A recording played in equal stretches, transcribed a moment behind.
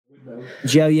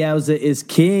Jiao Yaoza is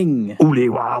king. Oh.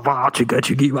 No.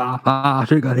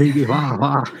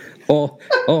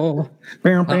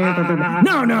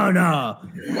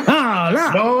 Ah,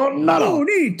 la. No.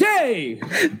 Unite.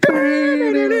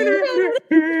 There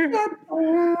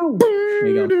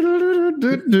you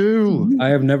go. I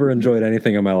have never enjoyed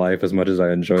anything in my life as much as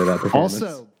I enjoy that performance.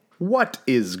 Also, what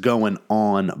is going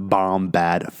on,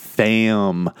 Bombad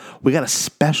fam? We got a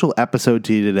special episode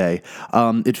to you today.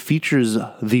 It features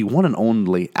the one and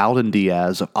only Alden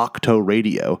Diaz of Octo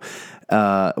Radio.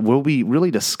 We'll be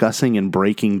really discussing and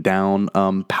breaking down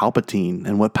Palpatine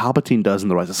and what Palpatine does in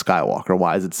The Rise of Skywalker.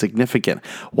 Why is it significant?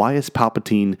 Why is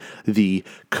Palpatine the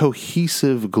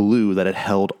cohesive glue that had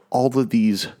held all of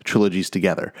these trilogies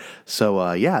together?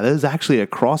 So, there's actually a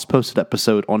cross-posted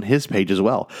episode on his page as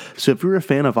well. So if you're a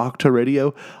fan of Octo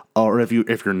Radio, or if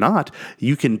you're not,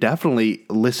 you can definitely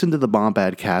listen to the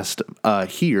Bombadcast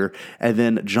here, and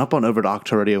then jump on over to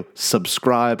Octo Radio,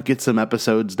 subscribe, get some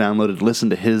episodes downloaded, listen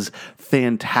to his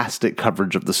fantastic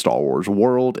coverage of the Star Wars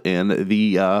world and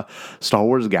the Star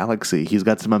Wars galaxy. He's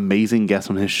got some amazing guests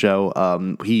on his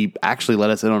show. He actually let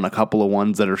us in on a couple of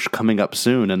ones that are coming up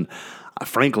soon, and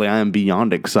frankly, I am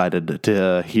beyond excited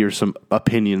to hear some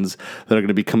opinions that are going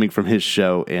to be coming from his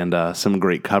show and some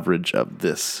great coverage of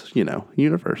this,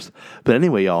 universe. But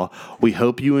anyway, y'all, we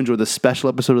hope you enjoy the special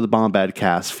episode of the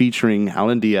Bombadcast featuring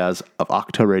Alan Diaz of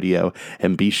Octo Radio,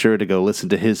 and be sure to go listen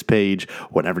to his page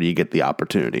whenever you get the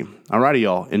opportunity. Alrighty,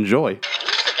 y'all, enjoy.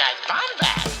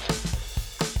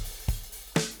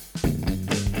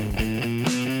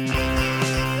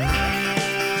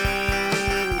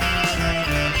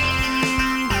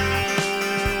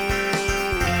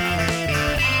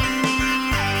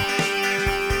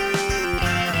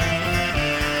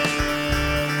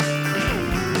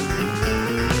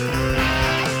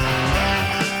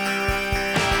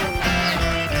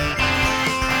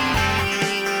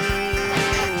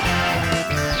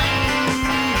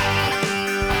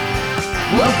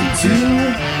 To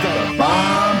the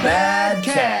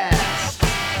Bombadcast.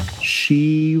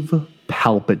 Sheev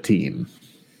Palpatine.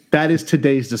 That is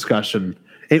today's discussion.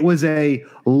 It was a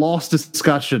lost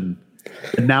discussion,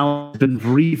 and now it's been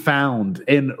refound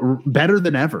and better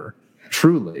than ever.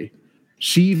 Truly,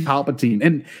 Sheev Palpatine.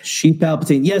 And Sheev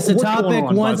Palpatine. Yes, a What's topic going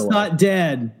on, once by the way? thought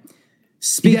dead.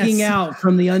 Speaking Yes. out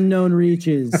from the unknown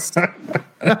reaches.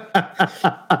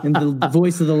 In the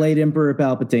voice of the late Emperor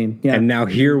Palpatine. Yeah. And now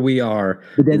here we are,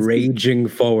 The Dead Sea. raging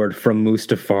forward from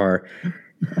Mustafar,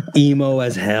 emo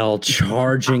as hell,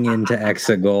 charging into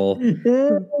Exegol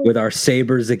with our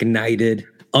sabers ignited,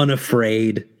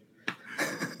 unafraid.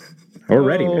 We're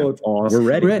ready, man. it's awesome. We're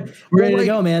ready. We're ready to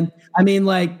go, man. I mean,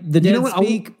 like, the dead You know what?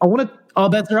 speak, I want to. all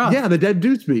bets are off. Yeah, the dead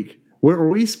do speak.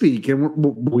 We speak, and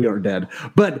we are dead.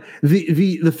 But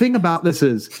the thing about this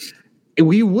is,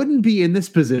 we wouldn't be in this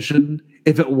position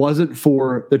if it wasn't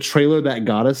for the trailer that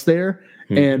got us there.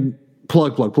 And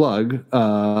plug,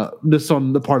 this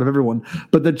on the part of everyone.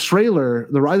 But the trailer,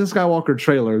 the Rise of Skywalker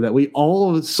trailer that we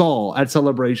all saw at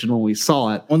Celebration when we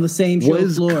saw it, On the same show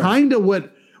was floor. kind of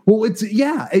what. Well,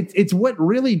 it's what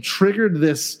really triggered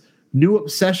this new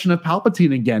obsession of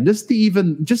Palpatine again. Just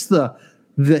the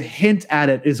hint at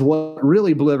it is what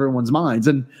really blew everyone's minds.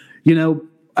 And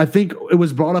I think it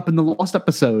was brought up in the Lost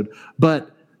episode,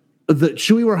 but the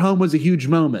Chewie We're Home was a huge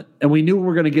moment, and we knew we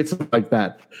were going to get something like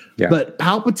that. Yeah. But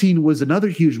Palpatine was another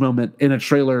huge moment in a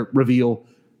trailer reveal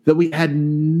that we had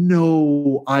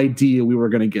no idea we were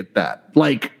going to get that,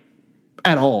 like,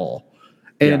 at all.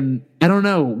 And I don't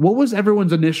know, what was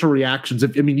everyone's initial reactions?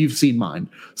 You've seen mine,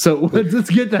 so let's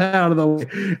get that out of the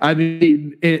way. I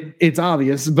mean, it's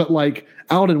obvious, but like,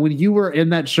 Alden, when you were in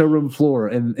that showroom floor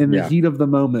and in the heat of the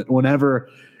moment, whenever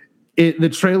the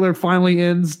trailer finally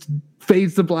ends,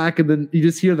 fades to black, and then you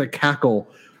just hear the cackle,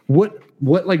 what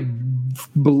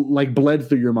bled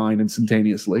through your mind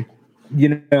instantaneously?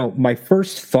 My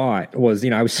first thought was,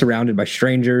 I was surrounded by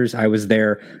strangers. I was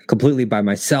there completely by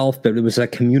myself, but it was a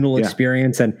communal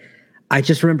experience. And I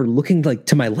just remember looking like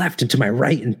to my left and to my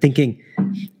right and thinking,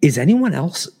 is anyone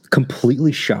else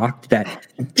completely shocked that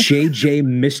JJ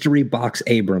Mystery Box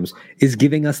Abrams is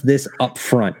giving us this up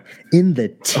front in the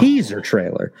teaser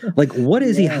trailer? Like, what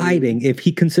is he hiding if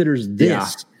he considers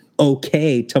this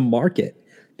okay to market?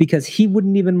 Because he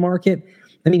wouldn't even market.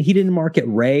 He didn't market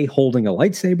Rey holding a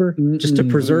lightsaber just to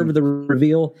preserve the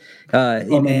reveal.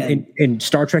 In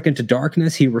Star Trek Into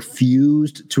Darkness, he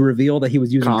refused to reveal that he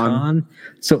was using Khan.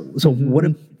 So what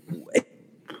if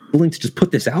willing to just put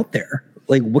this out there?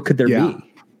 Like, what could there be?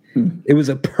 It was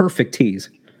a perfect tease.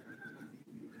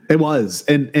 It was.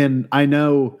 And I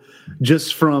know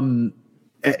just from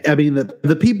I mean,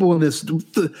 the people in this,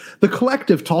 the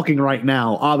collective talking right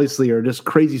now, obviously are just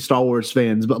crazy Star Wars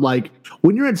fans. But like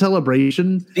when you're in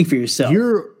Celebration, Speak for yourself.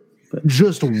 You're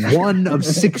just one of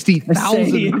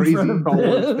 60,000 crazy Star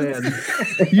Wars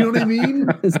fans. You know what I mean?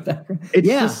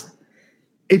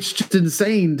 It's just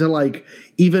insane to like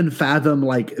even fathom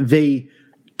like they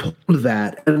pulled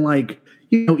that, and like,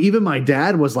 you know, even my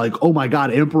dad was like, "Oh my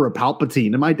God, Emperor Palpatine,"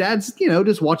 and my dad's, you know,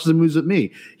 just watches the movies with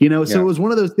me, you know. So it was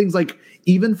one of those things like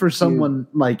even for someone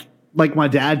like my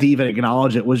dad to even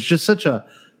acknowledge it was just such a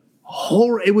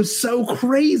horror. It was so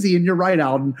crazy. And you're right,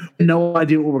 Alden. No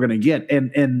idea what we're gonna get,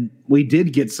 and we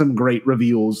did get some great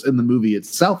reveals in the movie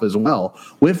itself as well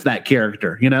with that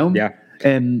character, you know. Yeah,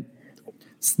 and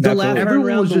the laughter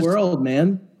around the world,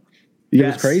 man. It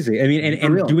was crazy. I mean,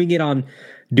 and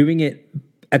doing it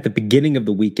at the beginning of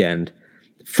the weekend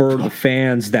for the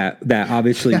fans that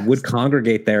obviously would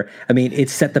congregate there. I mean, it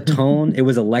set the tone. It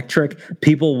was electric.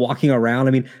 People walking around.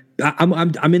 I mean,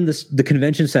 I'm in the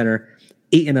convention center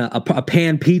eating a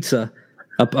pan pizza,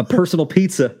 a personal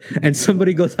pizza, and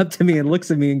somebody goes up to me and looks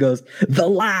at me and goes, "The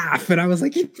laugh," and I was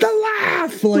like, "The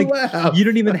laugh!" Like you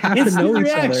don't even have to know each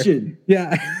other.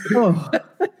 Yeah. Oh.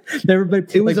 Everybody.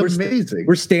 It was amazing.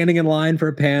 We're standing in line for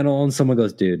a panel, and someone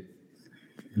goes, "Dude,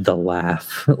 the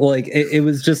laugh." Like it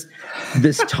was just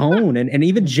this tone, and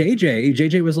even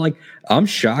JJ was like, "I'm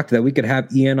shocked that we could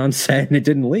have Ian on set and it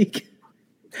didn't leak."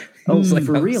 I was like,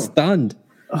 for real, stunned.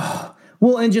 Oh.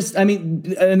 Well, and just, I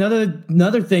mean,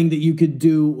 another thing that you could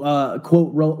do,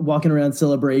 quote, walking around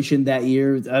Celebration that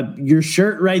year, your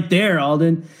shirt right there,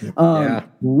 Alden.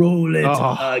 Roll it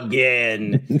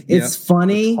again. It's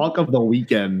funny. Talk of the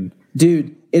weekend.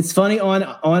 Dude, it's funny on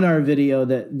our video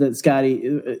that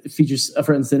Scotty features a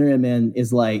front and center in, man,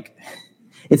 is like,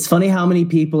 it's funny how many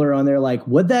people are on there like,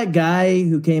 what'd that guy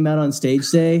who came out on stage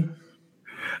say?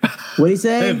 What'd he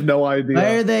say? I have no idea.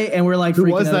 Why are they? And we're like,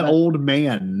 who was that old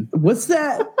man? What's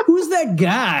that? Who's that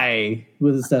guy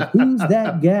with the stuff? Who's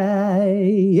that guy?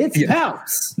 It's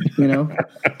Palps. You know,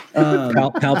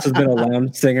 Palps has been a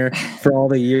lounge singer for all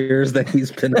the years that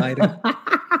he's been hiding.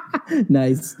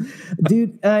 Nice,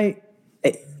 dude. I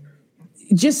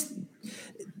just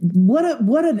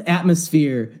what an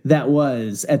atmosphere that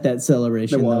was at that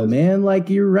celebration, though, man. Like,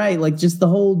 you're right. Like, just the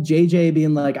whole JJ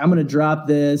being like, I'm going to drop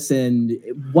this, and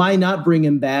why not bring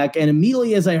him back? And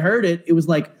immediately as I heard it, it was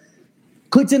like,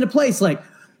 clicked into place. Like,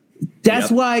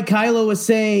 that's why Kylo was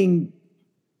saying,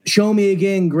 show me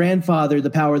again, grandfather,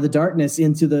 the power of the darkness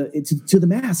to the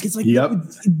mask. It's like,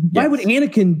 why would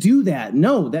Anakin do that?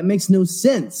 No, that makes no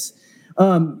sense.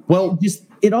 Just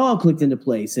it all clicked into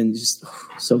place, and just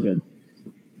so good.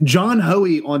 John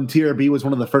Hoey on TRB was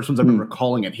one of the first ones I remember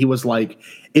calling it. He was like,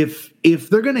 if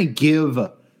they're going to give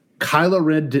Kylo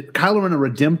Ren a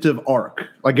redemptive arc,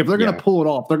 like if they're going to pull it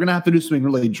off, they're going to have to do something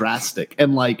really drastic.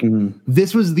 And like,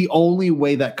 this was the only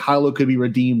way that Kylo could be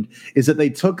redeemed, is that they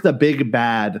took the big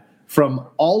bad from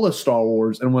all of Star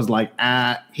Wars and was like,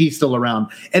 he's still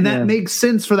around. And that makes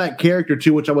sense for that character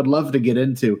too, which I would love to get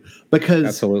into,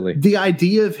 because the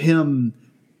idea of him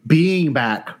being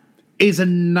back is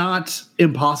not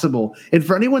impossible. And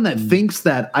for anyone that thinks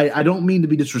that, I don't mean to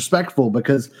be disrespectful,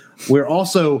 because we're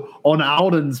also on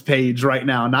Alden's page right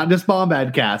now, not just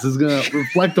Bombad Cast is going to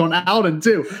reflect on Alden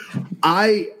too.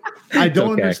 I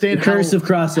don't understand the curse of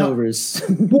crossovers.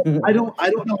 I don't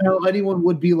know how anyone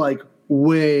would be like,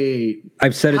 wait,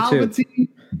 I've said it too.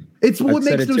 It's what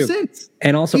makes no sense.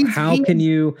 And also, can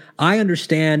you? I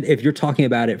understand if you're talking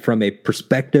about it from a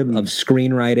perspective of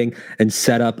screenwriting and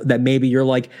setup, that maybe you're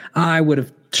like, I would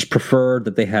have preferred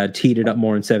that they had teed it up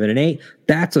more in 7 and 8.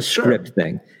 That's a script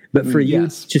thing. But for you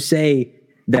to say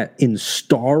that in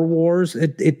Star Wars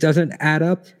it doesn't add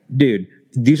up, dude.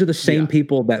 These are the same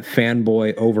people that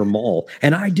fanboy over Maul,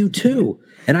 and I do too.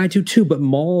 But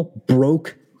Maul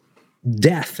broke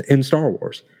death in Star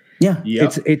Wars. Yeah.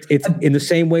 It's in the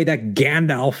same way that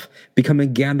Gandalf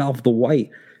becoming Gandalf the White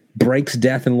breaks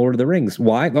death in Lord of the Rings.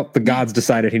 Why? Well, the gods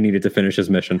decided he needed to finish his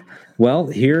mission. Well,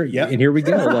 here we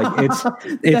go. Like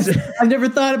it's I've never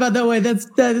thought about that way.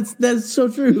 That's so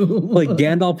true. Like,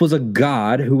 Gandalf was a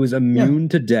god who was immune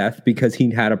to death because he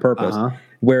had a purpose.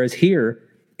 Whereas here,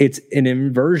 it's an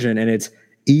inversion, and it's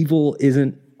evil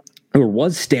isn't, or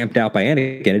was, stamped out by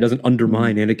Anakin. It doesn't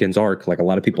undermine Anakin's arc like a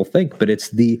lot of people think, but it's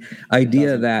the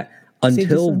idea that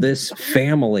until this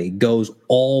family goes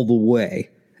all the way,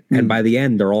 and by the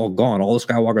end they're all gone, all the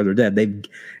Skywalkers are dead.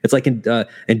 It's like in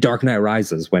Dark Knight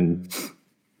Rises, when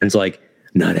it's like,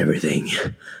 not everything,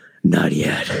 not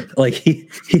yet. Like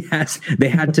they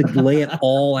had to lay it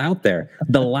all out there.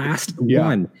 The last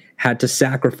one had to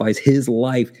sacrifice his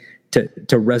life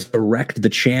to resurrect the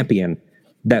champion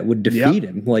that would defeat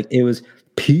him. Like, it was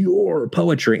pure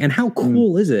poetry. And how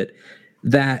cool is it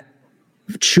that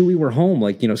Chewie were home?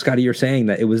 Like, Scotty, you're saying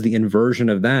that it was the inversion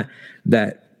of that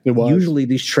usually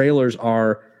these trailers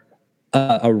are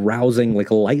a rousing,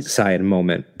 like, light side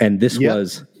moment. And this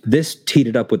teed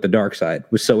it up with the dark side.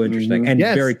 It was so interesting and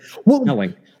very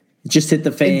telling. Just hit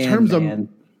the fan,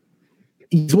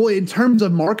 in terms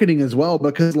of marketing as well,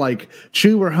 because, like,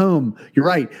 Chewie, we're home. You're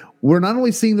right. We're not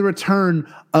only seeing the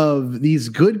return of these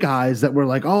good guys that were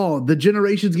like, oh, the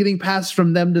generation's getting passed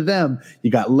from them to them.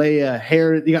 You got Leia,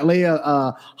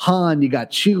 Han, you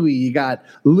got Chewie, you got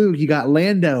Luke, you got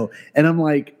Lando. And I'm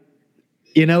like,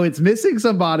 it's missing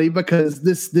somebody, because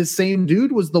this same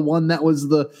dude was the one that was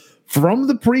from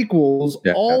the prequels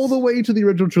all the way to the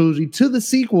original trilogy to the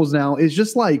sequels now is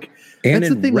just like, and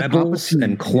that's in the thing Rebels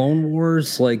and Clone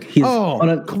Wars, like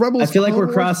Rebels. I feel like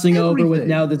we're crossing over with everything.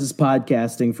 Now This Is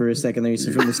Podcasting for a second there.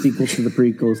 So from the sequels to the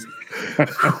prequels.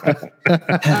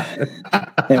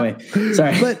 Anyway,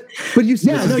 sorry. But you see,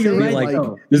 you're right. Like,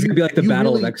 this is gonna be like the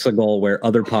Battle of Exegol, where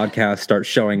other podcasts start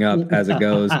showing up as it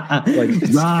goes. Like,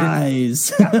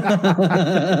 Rise.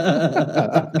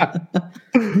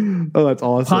 Oh, that's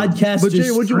awesome. Podcast. But Jay,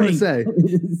 what do you want to say?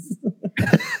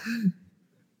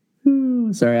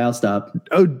 Sorry, I'll stop.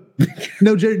 Oh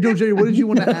no, Jerry. What did you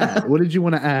want to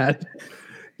add?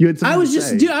 You had I was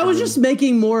just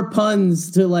making more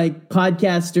puns to, like,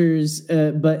 podcasters,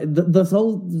 but the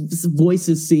whole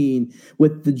voices scene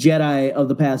with the Jedi of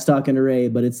the past talking to Rey,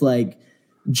 but it's like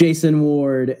Jason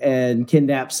Ward and Ken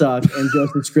Napsok and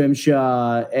Joseph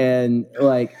Scrimshaw and,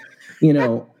 like,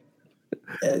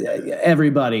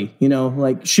 everybody,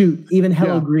 like, shoot, even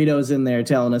Hello Greedo's in there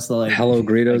telling us Hello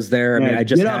Greedo's there. I mean, I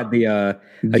just had the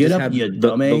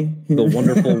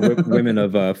wonderful women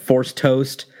of Force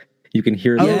Toast. You can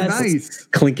hear them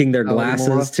clinking their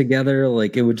glasses together.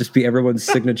 Like, it would just be everyone's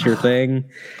signature thing.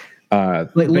 Like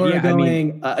Laura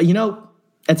going,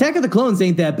 Attack of the Clones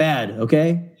ain't that bad,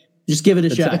 okay? Just give it a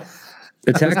shot.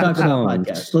 Attack of the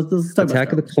Clones. Let's talk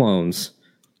Attack of the Clones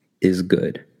is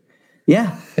good.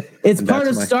 Yeah, it's part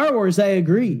of Star Wars. I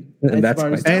agree. And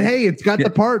hey, it's got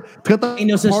the part. It's got the Ain't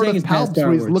no such part thing of as past Palps Star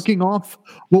where he's Wars. looking off.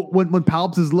 When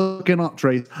Palps is looking off,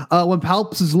 Trace. When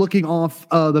Palps is looking off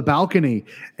the balcony,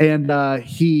 and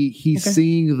he's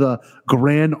seeing the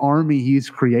grand army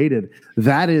he's created.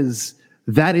 That is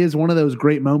one of those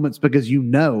great moments, because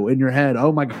in your head,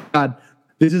 oh my God,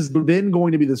 this is then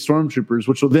going to be the stormtroopers,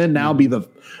 which will then now be the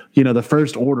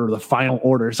first order, the final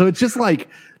order. So it's just like,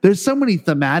 there's so many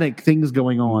thematic things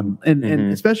going on. And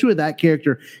especially with that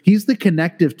character, he's the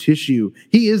connective tissue.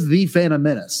 He is the Phantom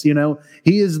Menace,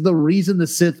 he is the reason the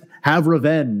Sith have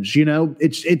revenge.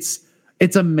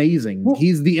 It's amazing. Well,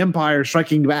 he's the Empire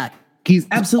striking back. He's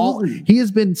absolutely. He has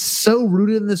been so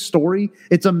rooted in this story.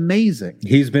 It's amazing.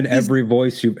 He's been every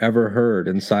voice you've ever heard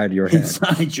inside your head.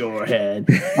 Inside your head,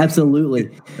 absolutely.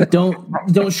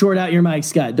 Don't short out your mic,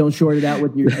 Scott. Don't short it out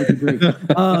with your drink.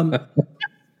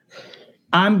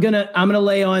 I'm gonna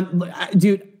lay on,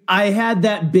 dude. I had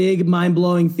that big mind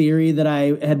blowing theory that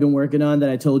I had been working on that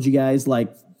I told you guys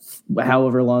like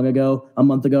however long ago, a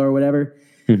month ago or whatever.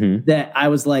 Mm-hmm. That I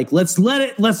was like, let's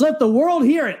let the world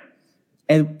hear it.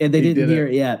 And they didn't hear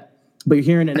it yet, but you're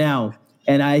hearing it now.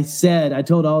 And I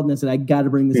told Alden, I said, I got to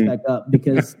bring this back up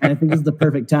because I think this is the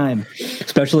perfect time.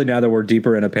 Especially now that we're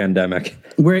deeper in a pandemic.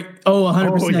 100%.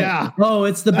 Oh, yeah. Oh,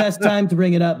 it's the best time to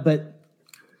bring it up. But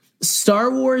Star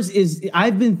Wars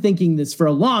I've been thinking this for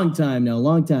a long time.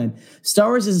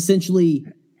 Star Wars is essentially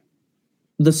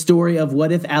the story of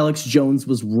what if Alex Jones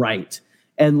was right.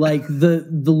 And like the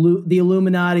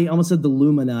Illuminati, almost said the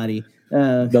Illuminati.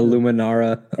 The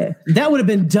Luminara. That would have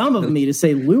been dumb of me to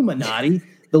say Illuminati.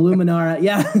 The Luminara.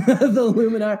 Yeah, the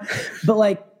Luminara. But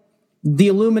like the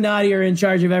Illuminati are in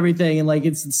charge of everything. And like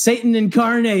it's Satan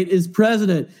incarnate is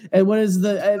president. And what is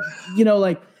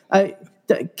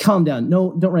calm down.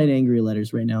 No, don't write angry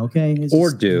letters right now, okay?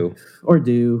 Or do.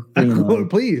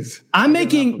 Please.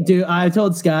 I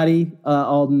told Scotty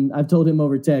Alden, I've told him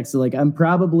over text, so like I'm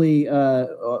probably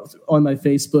on my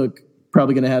Facebook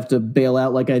probably going to have to bail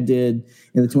out like I did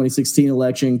in the 2016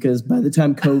 election because by the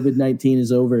time COVID-19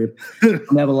 is over, I'm going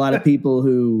to have a lot of people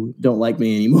who don't like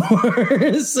me anymore.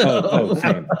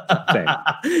 Same.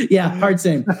 Yeah, hard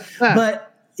same. But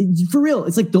for real,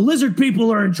 it's like the lizard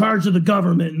people are in charge of the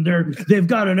government and they've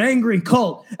got an angry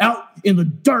cult out in the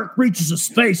dark reaches of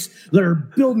space that are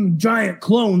building giant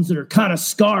clones that are kind of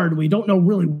scarred. We don't know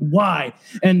really why.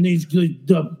 And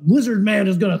the lizard man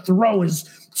is going to throw his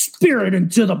spirit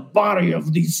into the body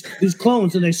of these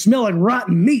clones and they smell like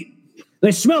rotten meat.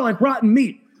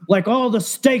 Like all the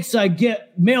steaks I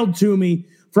get mailed to me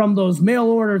from those mail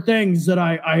order things that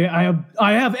I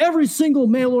have every single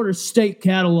mail order steak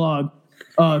catalog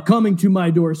coming to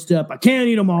my doorstep. I can't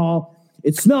eat them all.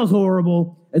 It smells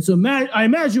horrible. And so I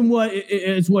imagine what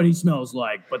it's what he smells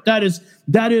like. But that is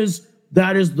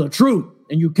the truth,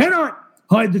 and you cannot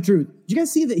hide the truth. Did you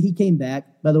guys see that he came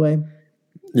back? By the way.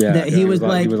 Yeah, that he was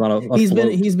like, he's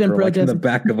been protesting in the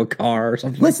back of a car or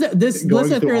something. Let's not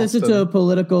throw this into a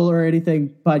political or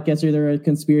anything podcast or a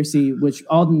conspiracy. Which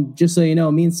Alden, just so you know,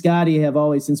 me and Scotty have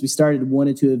always, since we started,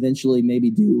 wanted to eventually maybe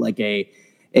do like a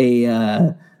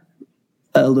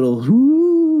little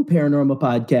paranormal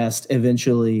podcast.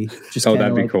 Eventually, just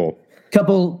that'd be cool.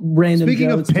 Couple random.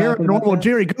 Speaking of paranormal,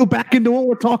 Jerry, go back into what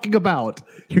we're talking about.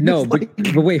 But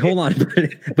wait, hold on.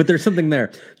 But there's something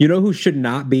there. You know who should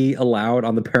not be allowed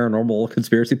on the Paranormal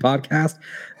Conspiracy Podcast?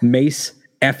 Mace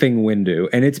effing Windu.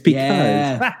 And it's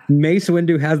because Mace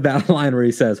Windu has that line where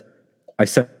he says, I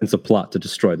sense a plot to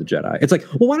destroy the Jedi. It's like,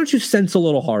 well, why don't you sense a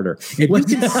little harder?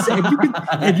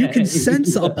 If you can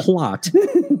sense a plot,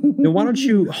 then why don't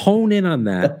you hone in on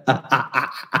that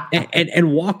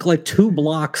and walk like 2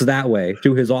 blocks that way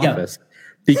to his office?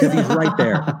 Because he's right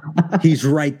there. He's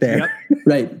right there. Yep.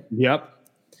 Right. Yep.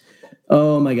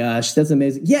 Oh my gosh, that's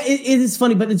amazing. Yeah, it is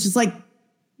funny, but it's just like,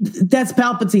 that's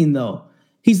Palpatine though.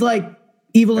 He's like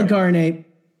evil incarnate.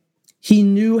 He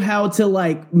knew how to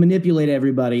like manipulate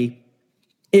everybody.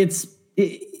 It's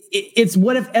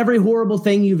what if every horrible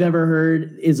thing you've ever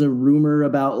heard is a rumor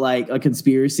about like a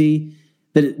conspiracy,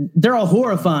 that they're all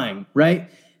horrifying, right?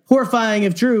 Horrifying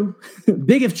if true.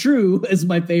 Big if true is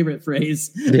my favorite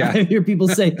phrase. Yeah. I hear people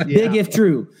say big if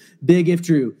true. Big if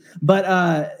true.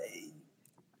 But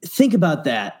think about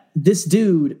that. This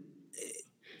dude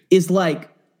is like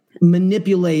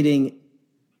manipulating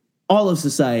all of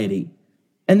society.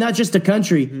 And not just a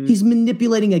country. Mm-hmm. He's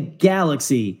manipulating a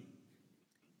galaxy.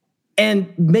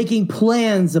 And making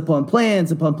plans upon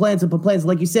plans upon plans upon plans.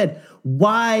 Like you said,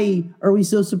 why are we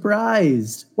so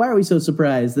surprised? Why are we so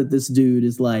surprised that this dude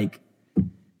is like,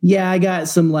 yeah, I got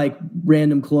some like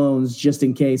random clones just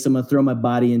in case I'm going to throw my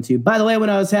body into. By the way,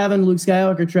 when I was having Luke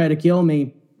Skywalker try to kill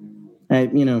me,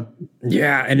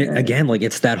 Yeah, and again, like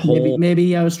it's that whole...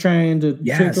 Maybe I was trying to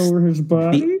take over his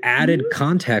body. The added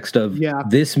context of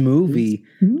this movie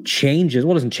changes...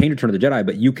 Well, it doesn't change Return of the Jedi,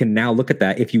 but you can now look at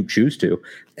that if you choose to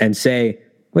and say,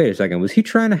 wait a second, was he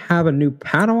trying to have a new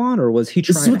Padawan, or was he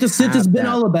trying to This is what the Sith has been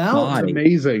all about. It's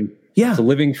amazing. Yeah. It's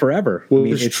living forever. Well, I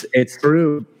mean, it's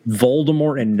true.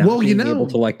 Voldemort and not being able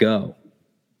to let go.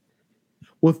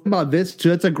 Well, think about this, too.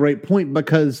 That's a great point,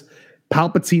 because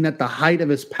Palpatine, at the height of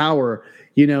his power,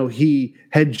 he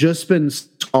had just been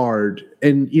scarred,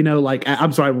 and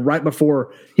right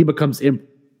before he becomes emperor,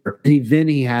 then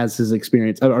he has his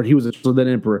experience, or he was then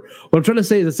emperor. What I'm trying to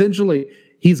say is, essentially,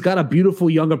 he's got a beautiful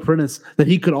young apprentice that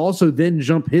he could also then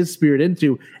jump his spirit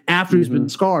into after he's been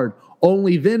scarred.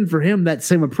 Only then for him, that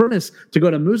same apprentice, to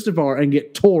go to Mustafar and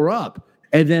get tore up,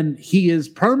 and then he is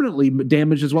permanently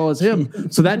damaged as well as him.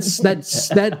 So that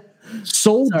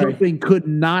soul jumping could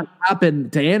not happen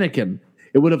to Anakin.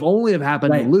 It would have only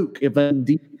happened to Luke if that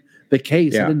indeed the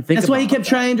case. Yeah. I didn't think that's why he kept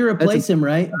trying to replace him,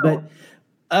 right? But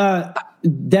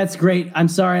that's great. I'm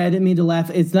sorry, I didn't mean to laugh.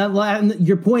 It's not laughing.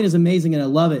 Your point is amazing, and I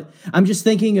love it. I'm just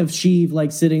thinking of Sheev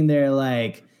like sitting there,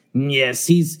 like, yes,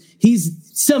 he's.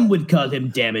 Some would call him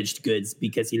damaged goods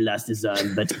because he lost his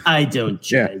arm, but I don't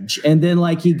judge. Yeah. And then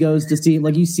like he goes to see,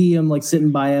 like you see him like sitting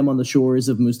by him on the shores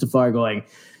of Mustafar, going,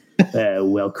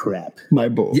 well, crap, my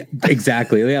boy. Yeah,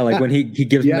 exactly. Yeah, like when he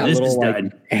gives him that little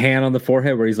like hand on the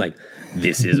forehead where he's like,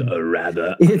 "This is a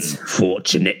rather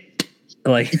unfortunate."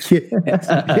 Like, it's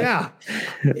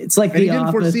like the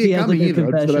Office. He has like a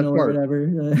confessional or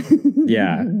whatever.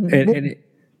 Yeah, and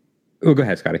go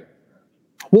ahead, Scotty.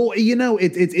 Well,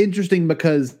 it's interesting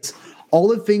because all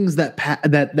the things that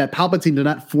Palpatine did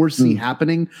not foresee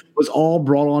happening was all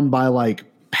brought on by like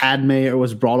Padme, or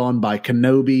was brought on by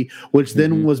Kenobi, which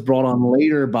then was brought on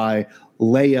later by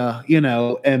Leia,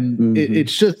 and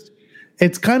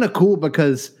it's kind of cool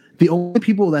because the only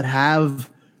people that have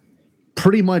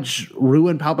pretty much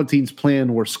ruined Palpatine's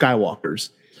plan were Skywalkers.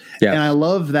 Yeah. And I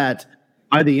love that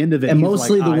by the end of it, and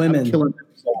mostly the women.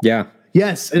 Yeah.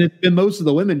 Yes, and it's been most of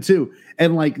the women too.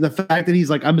 And like the fact that he's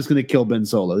like, I'm just going to kill Ben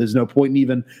Solo. There's no point in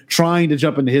even trying to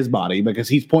jump into his body because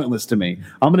he's pointless to me.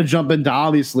 I'm going to jump into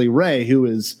obviously Rey, who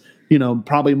is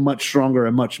probably much stronger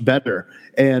and much better.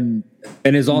 And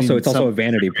is also it's also a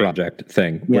vanity project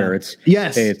thing where it's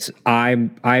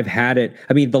I've had it.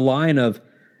 I mean, the line of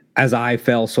 "As I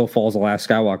fell, so falls the last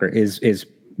Skywalker" is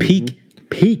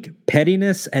peak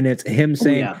pettiness, and it's him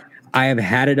saying, "I have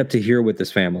had it up to here with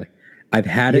this family." I've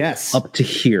had it up to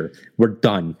here. We're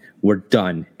done.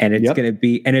 And it's going to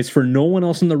be, and it's for no one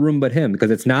else in the room but him,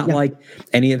 because it's not like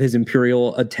any of his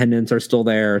Imperial attendants are still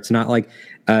there. It's not like,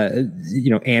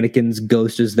 Anakin's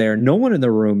ghost is there. No one in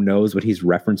the room knows what he's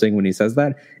referencing when he says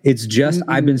that. It's just,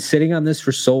 I've been sitting on this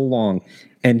for so long,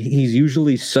 and he's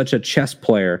usually such a chess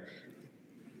player.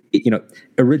 A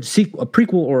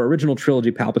prequel or original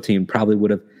trilogy Palpatine probably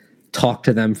would have talked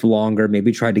to them for longer,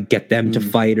 maybe tried to get them to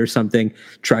fight or something,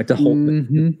 tried to hold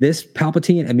this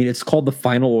Palpatine. I mean, it's called the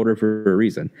Final Order for a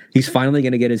reason. He's finally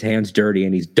going to get his hands dirty,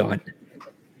 and he's done.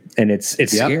 And it's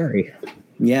scary.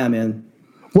 Yeah, man.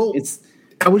 Well,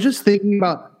 I was just thinking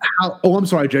about how. Oh, I'm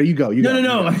sorry, Jerry. You go.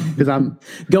 No. Because I'm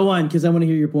go on, because I want to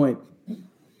hear your point.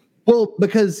 Well,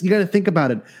 because you got to think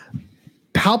about it.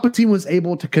 Palpatine was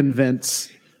able to convince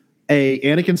a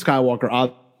Anakin Skywalker,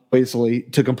 obviously,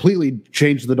 to completely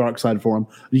change the dark side for him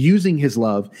using his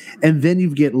love. And then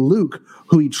you get Luke,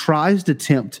 who he tries to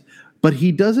tempt, but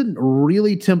he doesn't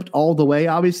really tempt all the way.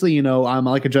 Obviously, I'm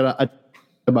like a Jedi,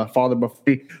 my father, before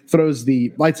he throws the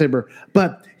lightsaber,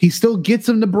 but he still gets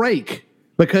him to break,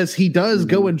 because he does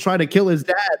go and try to kill his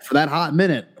dad for that hot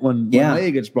minute when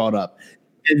Leia gets brought up.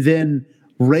 And then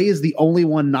Rey is the only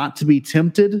one not to be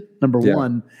tempted, number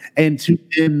one, and to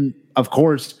then, of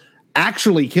course,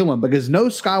 actually kill him, because no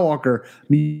Skywalker,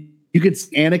 you could say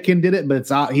Anakin did it, but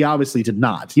he obviously did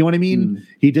not. You know what I mean?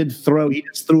 He just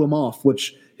threw him off,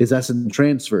 which his essence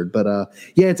transferred. But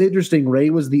it's interesting. Rey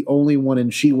was the only one,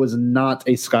 and she was not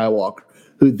a Skywalker,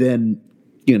 who then,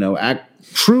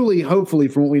 truly, hopefully,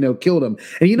 from what we know, killed him.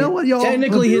 And you know what, y'all?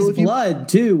 Technically, his blood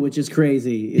too, which is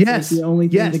crazy. It's the only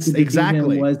thing that could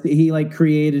exactly him was he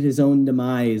created his own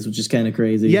demise, which is kind of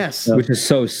crazy. Yes, so, which is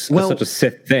such a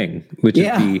Sith thing. Which is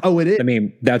it is. I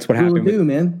mean, that's what happened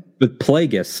with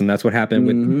Plagueis, and that's what happened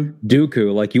with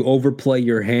Dooku. Like, you overplay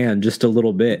your hand just a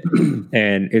little bit,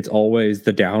 and it's always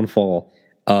the downfall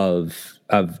of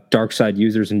dark side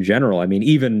users in general. I mean,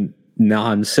 even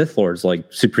non-Sith lords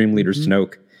like Supreme Leader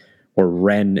Snoke or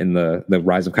Ren in the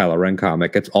Rise of Kylo Ren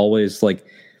comic. It's always like,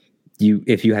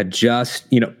 if you had just,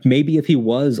 maybe if he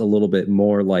was a little bit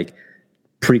more like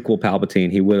prequel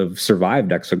Palpatine, he would have survived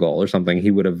Exegol or something.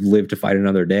 He would have lived to fight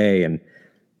another day,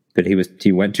 but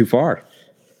he went too far.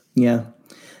 Yeah.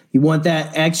 You want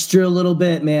that extra little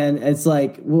bit, man. It's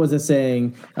like, what was I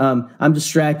saying? I'm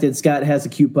distracted. Scott has a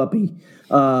cute puppy.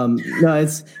 No,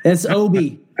 it's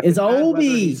Obi. It's Obi.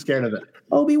 He's scared of it.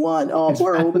 Obi-Wan. Oh,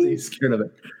 poor Obi. He's scared of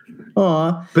it.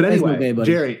 Aw. But anyway,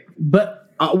 Jerry.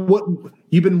 But what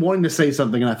you've been wanting to say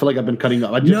something, and I feel like I've been cutting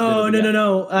up.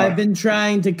 No. I've been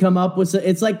trying to come up with.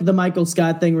 It's like the Michael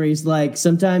Scott thing, where he's like,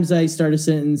 sometimes I start a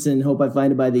sentence and hope I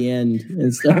find it by the end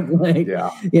and stuff. Like,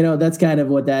 that's kind of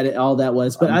what all that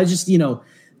was. But I just,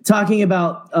 talking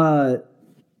about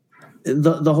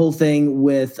the whole thing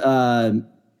with.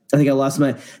 I think I lost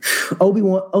my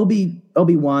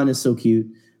Obi-Wan is so cute.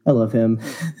 I love him.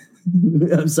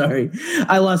 I'm sorry.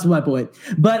 I lost my point.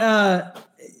 But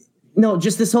no,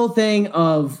 just this whole thing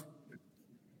of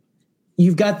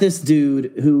you've got this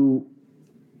dude who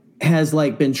has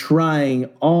been trying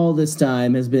all this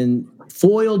time, has been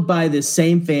foiled by this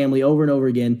same family over and over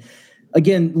again.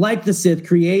 Again, like the Sith,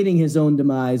 creating his own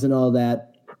demise and all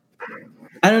that.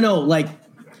 I don't know,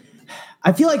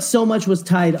 I feel like so much was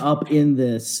tied up in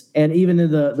this, and even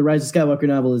in the Rise of Skywalker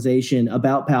novelization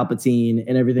about Palpatine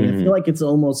and everything. I feel like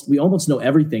we almost know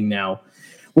everything now.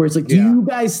 Where it's like, do you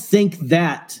guys think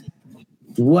that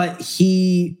the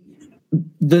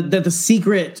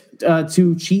secret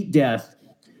to cheat death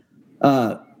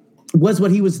was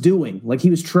what he was doing, like he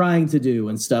was trying to do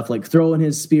and stuff, like throwing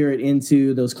his spirit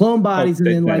into those clone bodies,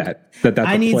 and then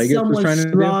I need someone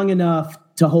strong enough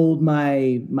to hold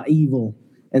my evil.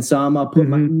 And so I'm going to put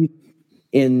my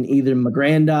in either my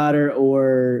granddaughter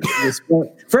or this.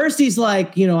 First, he's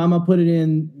like, I'm going to put it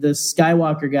in the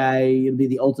Skywalker guy. It'll be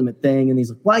the ultimate thing. And he's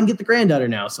like, well, I can get the granddaughter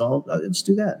now. So I'll just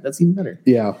do that. That's even better.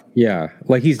 Yeah. Yeah.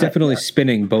 Like, he's definitely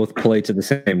spinning both plates at the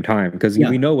same time. Because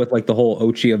we know with the whole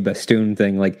Ochi of Bestoon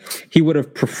thing, he would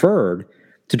have preferred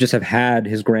to just have had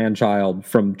his grandchild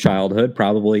from childhood,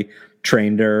 probably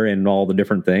trained her in all the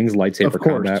different things, lightsaber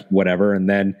combat, whatever. And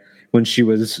then when she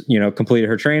was, completed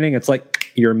her training, it's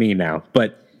like, you're me now.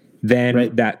 But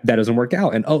then that doesn't work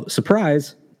out. And oh,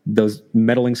 surprise, those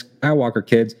meddling Skywalker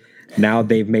kids, now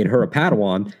they've made her a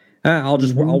Padawan. I'll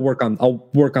work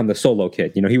on the Solo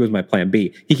kid. He was my plan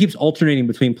B. He keeps alternating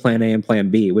between plan A and plan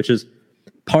B, which is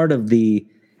part of the.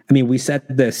 I mean, we said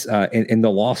this in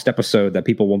the Lost episode that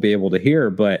people won't be able to hear,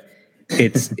 but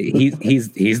it's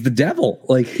he's the devil.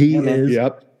 Like, he is.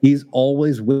 Yep. He's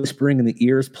always whispering in the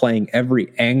ears, playing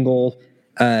every angle,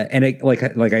 and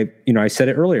I said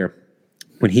it earlier.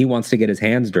 when he wants to get his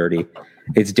hands dirty,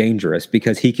 it's dangerous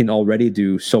because he can already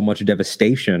do so much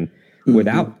devastation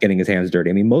without getting his hands dirty.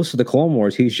 I mean, most of the Clone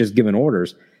Wars, he's just given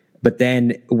orders. But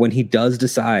then when he does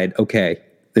decide, okay,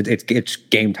 it's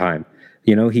game time,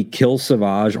 he kills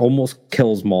Savage, almost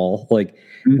kills Maul. Like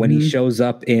when he shows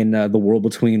up in the World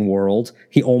Between Worlds,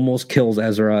 he almost kills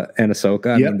Ezra and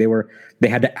Ahsoka. I mean, they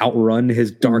had to outrun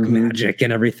his dark magic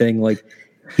and everything. Like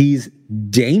he's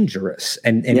dangerous,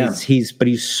 and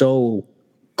he's so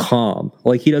calm.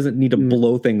 Like he doesn't need to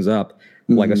blow things up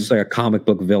like a comic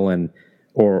book villain.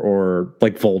 Or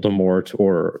like Voldemort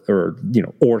or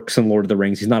orcs in Lord of the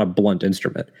Rings. He's not a blunt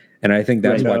instrument. And I think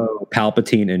that's why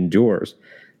Palpatine endures.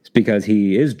 It's because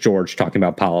he is George talking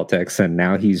about politics, and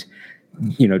now he's,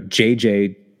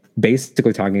 JJ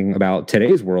basically talking about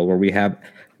today's world where we have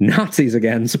Nazis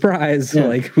again. Surprise.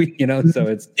 So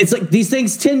it's like these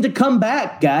things tend to come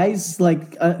back, guys.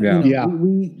 Like,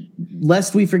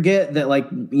 lest we forget that,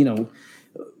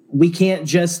 we can't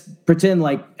just pretend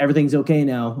like everything's okay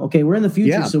now. Okay, we're in the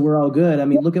future, so we're all good. I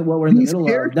mean, look at what we're in the middle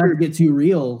of. Not to get too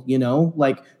real,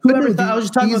 like whoever thought I was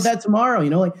just talking about that tomorrow,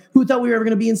 like who thought we were ever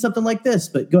going to be in something like this?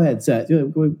 But go ahead, Seth.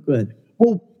 Go ahead.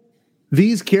 Well,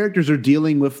 these characters are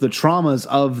dealing with the traumas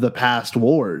of the past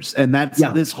wars, and that's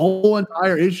this whole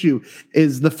entire issue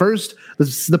is the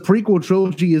prequel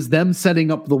trilogy is them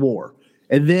setting up the war.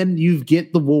 And then you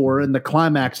get the war and the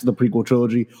climax of the prequel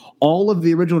trilogy. All of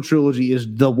the original trilogy is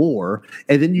the war.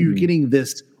 And then you're getting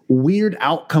this weird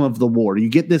outcome of the war. You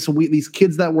get these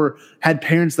kids that had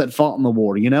parents that fought in the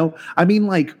war, I mean,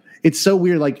 like, it's so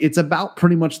weird. Like, it's about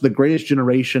pretty much the greatest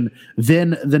generation.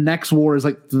 Then the next war is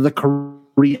like the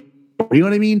Korean. You know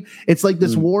what I mean? It's like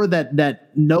this war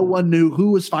that no one knew who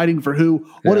was fighting for who,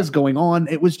 what is going on.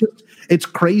 It's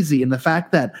crazy. And the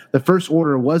fact that the First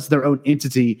Order was their own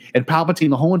entity and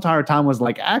Palpatine the whole entire time was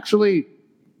like, actually,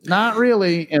 not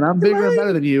really. And I'm bigger and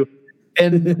better than you.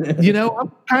 And,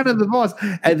 I'm kind of the boss.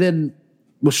 And then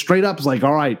was straight up like,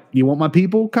 all right, you want my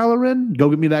people, Kylo Ren? Go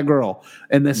get me that girl.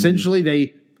 And essentially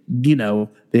they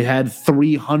had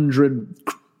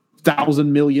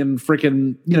 300,000 million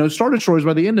freaking, Star Destroyers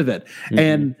by the end of it.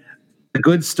 And the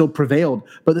good still prevailed.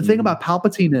 But the thing about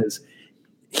Palpatine is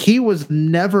he was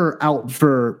never out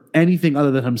for anything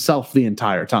other than himself the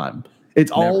entire time.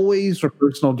 It's always for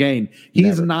personal gain.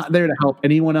 He's not there to help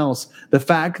anyone else. The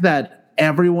fact that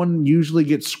everyone usually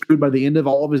gets screwed by the end of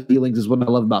all of his dealings is what I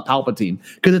love about Palpatine,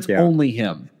 because it's only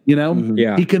him,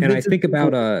 Yeah. He and I think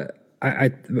about,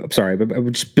 I'm sorry,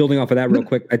 but just building off of that real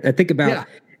quick. I think about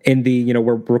in the,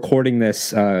 we're recording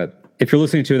this, if you're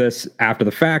listening to this after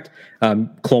the fact,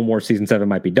 Clone Wars Season 7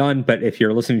 might be done. But if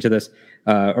you're listening to this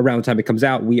around the time it comes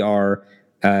out, we are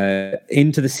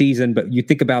into the season. But you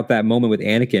think about that moment with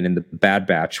Anakin in the Bad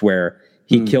Batch where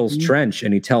he kills Trench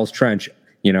and he tells Trench,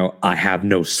 I have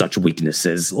no such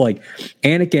weaknesses. Like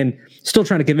Anakin still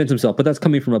trying to convince himself, but that's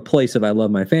coming from a place of I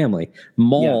love my family.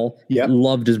 Maul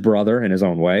loved his brother in his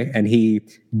own way, and he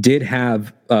did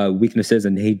have weaknesses,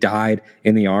 and he died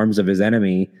in the arms of his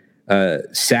enemy,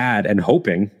 sad and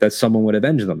hoping that someone would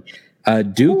avenge them.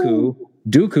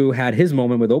 Dooku had his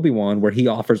moment with Obi-Wan where he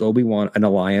offers Obi-Wan an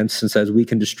alliance and says, we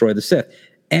can destroy the Sith.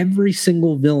 Every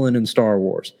single villain in Star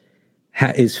Wars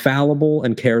is fallible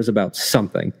and cares about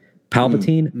something.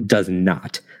 Palpatine does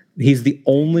not. He's the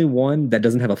only one that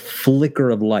doesn't have a flicker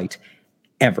of light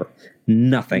ever.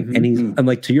 Nothing. And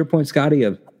like, to your point, Scotty,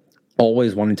 of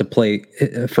always wanting to play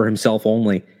for himself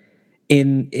only.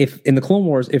 In the Clone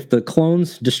Wars, if the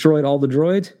clones destroyed all the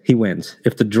droids, he wins.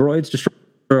 If the droids destroy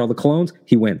all the clones,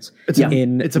 he wins.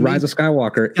 It's Rise of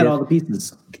Skywalker. Got all the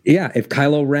pieces. Yeah, if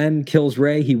Kylo Ren kills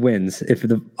Rey, he wins. If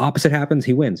the opposite happens,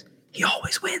 he wins. He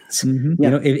always wins.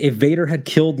 If Vader had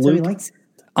killed Luke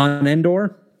on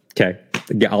Endor, okay,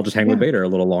 I'll just hang with Vader a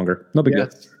little longer. No big deal.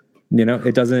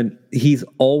 It doesn't. He's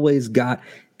always got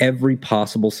every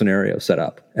possible scenario set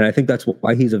up, and I think that's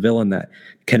why he's a villain that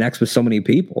connects with so many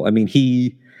people. I mean,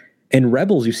 in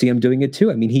Rebels, you see him doing it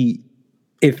too. I mean,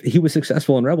 if he was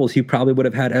successful in Rebels, he probably would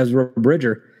have had Ezra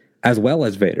Bridger as well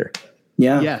as Vader.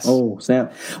 Yeah. Yes. Oh, Sam.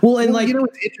 Well, and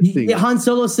it's interesting. Han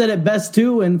Solo said it best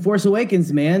too in Force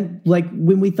Awakens, man. Like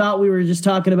when we thought we were just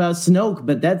talking about Snoke,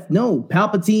 but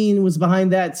Palpatine was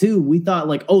behind that too. We thought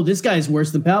like, oh, this guy's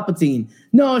worse than Palpatine.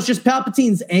 No, it's just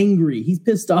Palpatine's angry. He's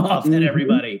pissed off at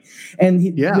everybody. And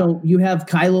you have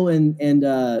Kylo and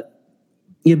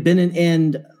Ben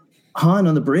and Han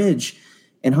on the bridge,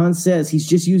 and Han says he's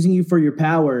just using you for your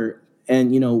power,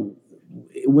 and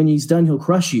when he's done, he'll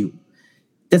crush you.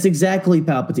 That's exactly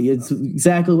Palpatine. It's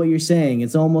exactly what you're saying.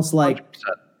 It's almost like,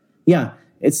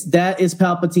 100%. That is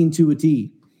Palpatine to a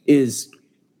T. Is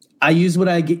I use what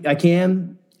I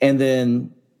can, and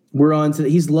then we're on to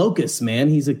he's locusts, man.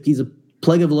 He's a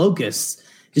plague of locusts.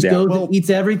 Just goes and eats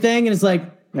everything, and it's like,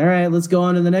 all right, let's go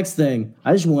on to the next thing.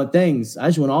 I just want things. I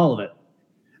just want all of it.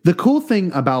 The cool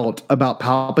thing about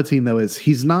Palpatine, though, is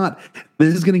he's not.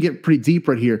 This is going to get pretty deep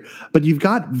right here, but you've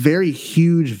got very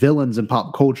huge villains in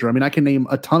pop culture. I mean, I can name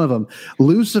a ton of them.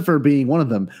 Lucifer being one of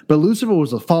them, but Lucifer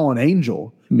was a fallen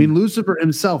angel. I mean, Lucifer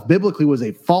himself, biblically, was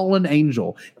a fallen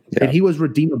angel, and he was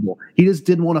redeemable. He just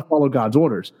didn't want to follow God's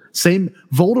orders. Same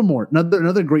Voldemort,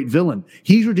 another great villain.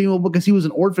 He's redeemable because he was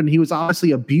an orphan. He was obviously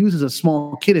abused as a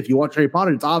small kid. If you watch Harry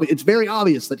Potter, it's very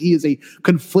obvious that he is a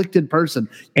conflicted person.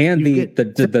 And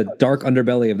the dark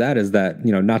underbelly of that is that,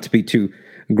 not to be too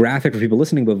graphic for people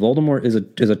listening, but Voldemort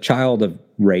is a child of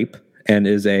rape and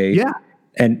is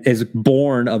and is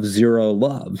born of zero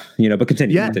love. But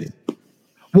continue.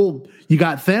 Well, you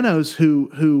got Thanos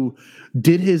who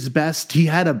did his best. He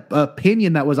had an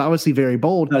opinion that was obviously very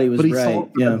bold, but he saw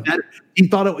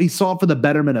he saw it for the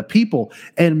betterment of people.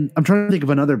 And I'm trying to think of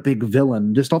another big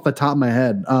villain just off the top of my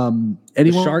head. Anyone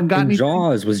the shark got in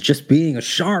Jaws was just being a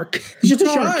shark. He's just a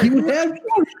shark.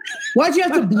 Why'd you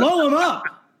have to blow him up?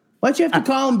 Why'd you have to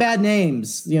call him bad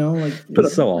names?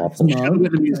 It's so awful. I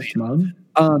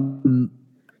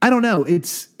don't know.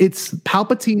 It's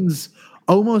Palpatine's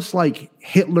almost like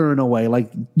Hitler in a way,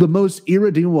 like the most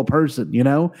irredeemable person,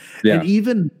 Yeah. And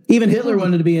even Hitler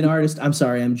wanted to be an artist. I'm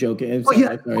sorry, I'm joking. I'm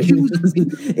sorry. He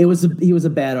was a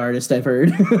bad artist, I've heard.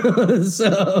 So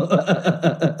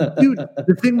dude,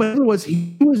 the thing was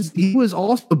he was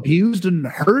also abused and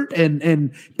hurt,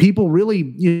 and people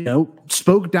really,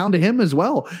 spoke down to him as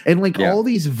well. And all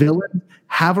these villains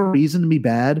have a reason to be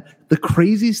bad. The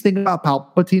craziest thing about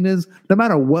Palpatine is no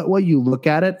matter what way you look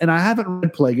at it, and I haven't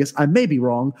read Plagueis, I may be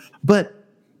wrong, but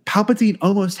Palpatine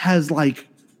almost has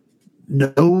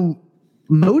no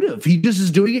motive. He just is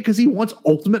doing it because he wants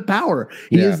ultimate power.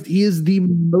 He is the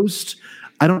most,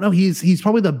 I don't know, he's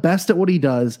probably the best at what he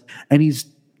does, and he's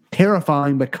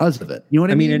terrifying because of it. You know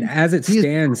what I mean? And as it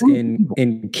stands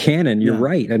in canon, you're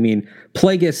right. I mean,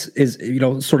 Plagueis is,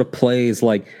 sort of plays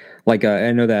like I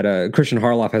know that Christian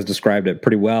Harloff has described it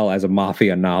pretty well as a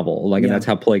mafia novel, and that's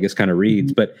how Plagueis kind of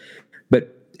reads. But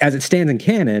as it stands in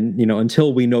canon,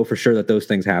 until we know for sure that those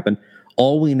things happen,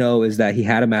 all we know is that he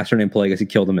had a master named Plagueis. He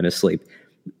killed him in his sleep.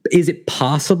 Is it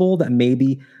possible that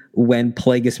maybe when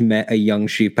Plagueis met a young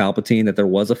Sheev Palpatine that there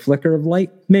was a flicker of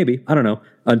light? Maybe. I don't know.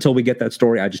 Until we get that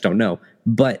story, I just don't know.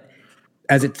 But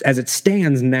as it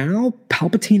stands now,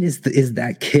 Palpatine is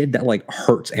that kid that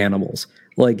hurts animals.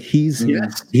 He's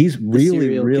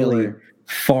really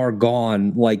far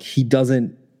gone. He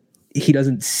doesn't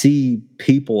see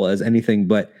people as anything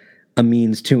but a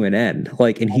means to an end.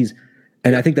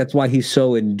 And I think that's why he's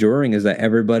so enduring, is that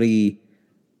everybody,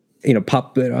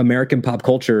 American pop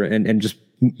culture and just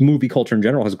movie culture in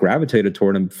general has gravitated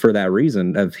toward him for that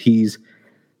reason. He's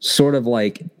sort of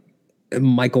like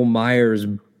Michael Myers,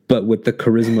 but with the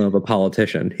charisma of a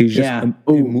politician. He's just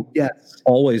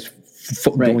always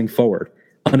going forward.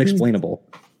 Unexplainable.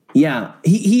 Yeah,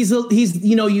 he's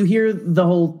you hear the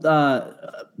whole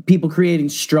people creating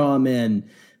straw men,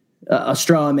 a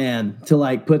straw man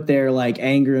to put their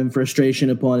anger and frustration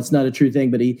upon. It's not a true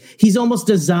thing, but he's almost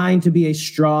designed to be a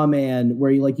straw man where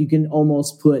you can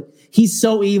almost put, he's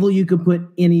so evil you could put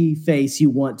any face you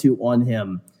want to on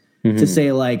him to say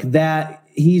that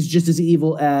he's just as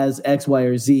evil as X, Y,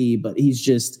 or Z, but he's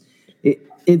just.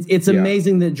 It's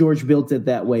amazing that George built it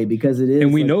that way, because it is.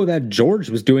 And we know that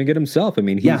George was doing it himself. I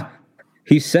mean, he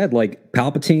said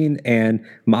Palpatine and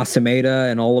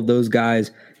Masameda and all of those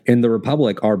guys in the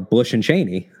Republic are Bush and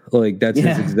Cheney. That's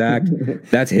his exact,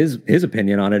 that's his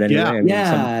opinion on it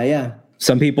anyway.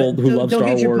 Some people who love Star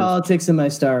Wars. Don't get your politics in my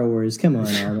Star Wars. Come on,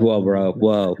 Alan. Whoa, bro.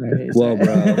 Whoa,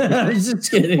 bro. I'm just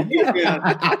kidding.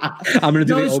 I'm going to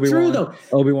do the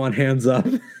Obi-Wan hands up.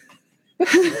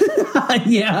 What are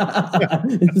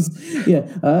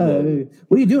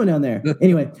you doing down there?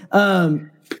 Anyway, no,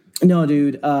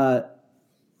 dude,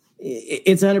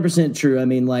 it's 100% true. I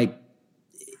mean,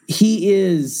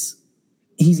 he's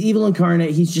evil incarnate.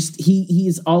 He's just, he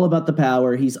is all about the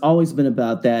power. He's always been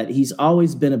about that. He's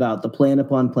always been about the plan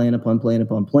upon plan upon plan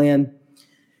upon plan.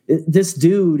 This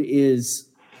dude he's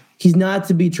not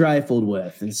to be trifled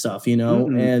with and stuff,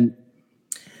 and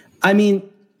I mean,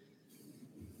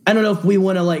 I don't know if we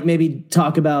want to maybe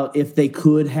talk about if they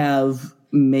could have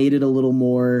made it a little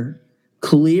more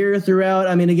clear throughout.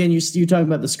 I mean, again, you're talking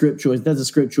about the script choice. That's a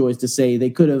script choice to say they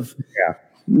could have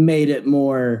made it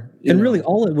more. Really,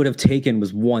 all it would have taken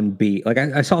was one beat.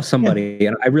 I saw somebody,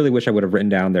 and I really wish I would have written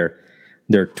down their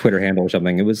Twitter handle or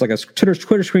something. It was a Twitter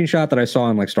screenshot that I saw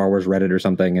on Star Wars Reddit or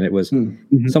something, and it was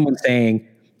someone saying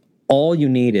all you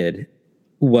needed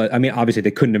I mean, obviously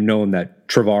they couldn't have known that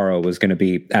Trevorrow was going to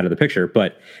be out of the picture,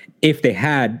 but if they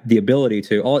had the ability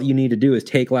to, all you need to do is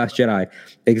take Last Jedi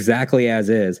exactly as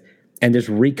is and just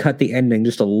recut the ending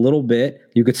just a little bit.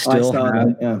 You could still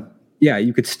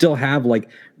you could still have like,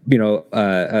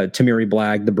 Tamiri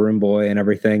Blagg, the broom boy and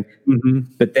everything. Mm-hmm.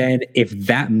 But then if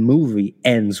that movie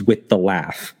ends with the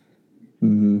laugh,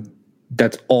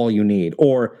 that's all you need.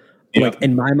 Or like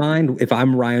in my mind, if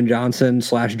I'm Rian Johnson /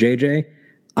 JJ,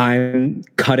 I'm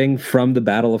cutting from the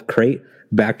Battle of Crate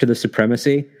back to the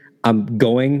Supremacy. I'm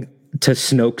going to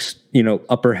Snoke's,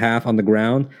 upper half on the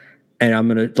ground, and I'm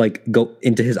going to like go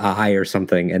into his eye or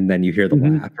something. And then you hear the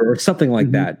laugh or something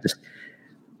like that. Just,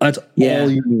 that's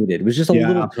all you needed. It was just a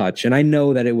little touch. And I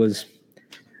know that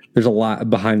there's a lot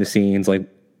behind the scenes. Like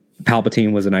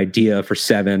Palpatine was an idea for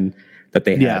 7 that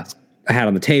they had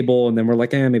on the table. And then we're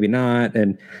like, maybe not.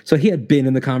 And so he had been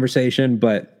in the conversation,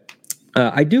 but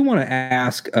I do want to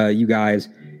ask you guys,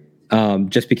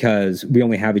 just because we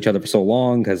only have each other for so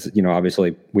long, because,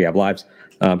 obviously we have lives,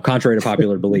 contrary to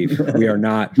popular belief, we are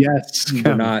not,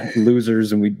 we're not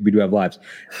losers and we do have lives.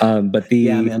 But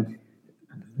the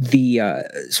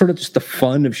sort of just the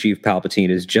fun of Sheev Palpatine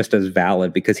is just as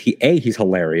valid because he's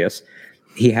hilarious.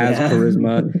 He has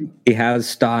charisma, he has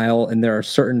style, and there are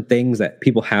certain things that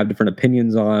people have different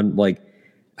opinions on. Like,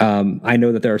 I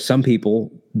know that there are some people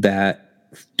that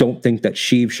don't think that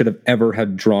Sheev should have ever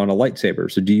had drawn a lightsaber.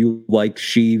 So do you like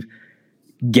Sheev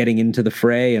getting into the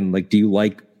fray? And like, do you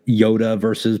like Yoda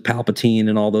versus Palpatine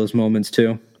and all those moments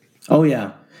too? Oh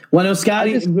yeah. Well, no,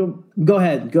 Scotty, go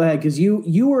ahead, because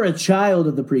you were a child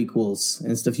of the prequels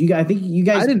and stuff. I think you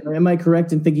guys. Am I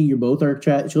correct in thinking you both are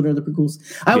children of the prequels?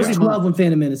 I was 12 when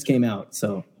Phantom Menace came out.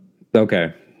 So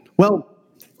okay. Well,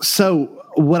 so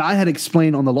what I had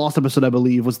explained on the Lost episode, I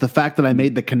believe, was the fact that I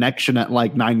made the connection at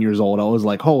like 9 years old. I was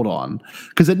like, hold on,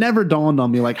 because it never dawned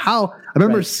on me like how I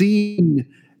remember seeing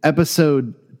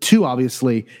episode 2,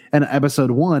 obviously, and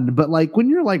episode 1, but like when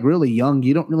you're like really young,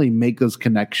 you don't really make those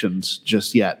connections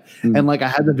just yet. And like I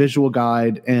had the visual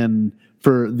guide and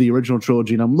for the original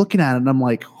trilogy, and I'm looking at it and I'm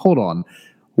like, hold on,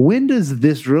 when does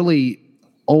this really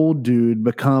old dude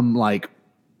become like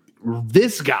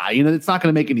this guy? It's not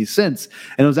going to make any sense.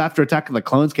 And it was after Attack of the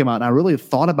Clones came out, and I really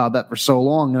thought about that for so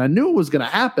long, and I knew it was going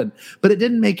to happen, but it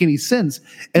didn't make any sense.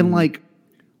 And like,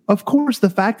 of course,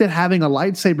 the fact that having a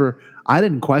lightsaber, I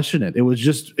didn't question it. It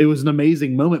was an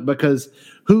amazing moment because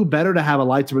who better to have a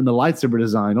lightsaber in the lightsaber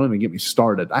design? Don't even get me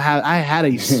started. I had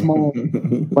a small,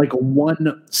 like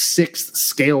 1/6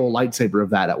 scale lightsaber of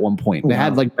that at one point. They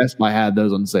had like Best Buy had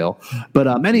those on sale. But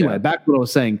anyway, back to what I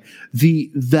was saying.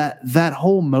 That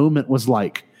whole moment was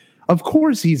like, of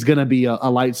course he's gonna be a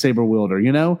lightsaber wielder,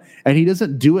 and he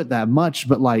doesn't do it that much,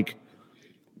 but like.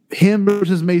 Him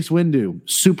versus Mace Windu,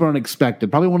 super unexpected.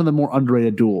 Probably one of the more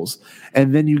underrated duels.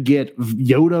 And then you get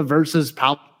Yoda versus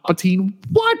Palpatine.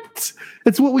 What?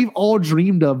 It's what we've all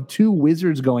dreamed of. 2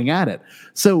 wizards going at it.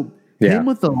 So him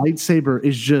with the lightsaber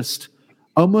is just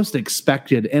almost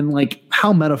expected. And like,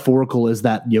 how metaphorical is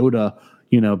that Yoda,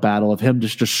 battle of him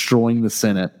just destroying the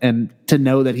Senate, and to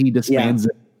know that he disbands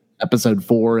it. Episode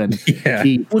 4, and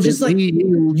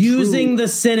using the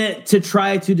Senate to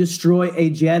try to destroy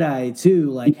a Jedi too,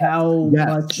 like how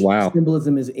much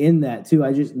symbolism is in that too.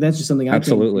 That's just something I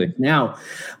think now.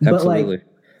 But like,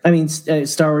 I mean,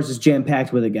 Star Wars is jam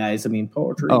packed with it, guys. I mean,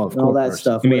 poetry, and all that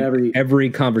stuff.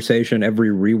 Every conversation, every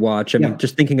rewatch. I mean,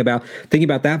 just thinking about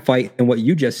that fight and what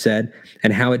you just said,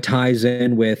 and how it ties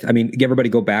in with. I mean, everybody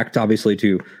go back to obviously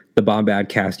to the Bombad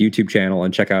Cast YouTube channel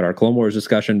and check out our Clone Wars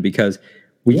discussion, because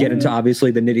we get into obviously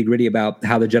the nitty gritty about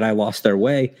how the Jedi lost their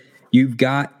way. You've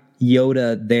got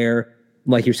Yoda there,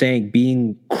 like you're saying,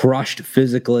 being crushed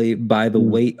physically by the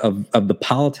weight of the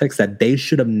politics that they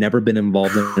should have never been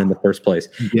involved in the first place.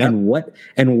 And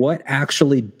what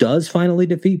actually does finally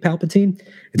defeat Palpatine?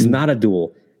 It's not a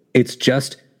duel. It's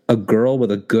just a girl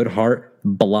with a good heart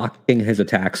blocking his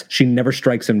attacks. She never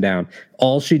strikes him down.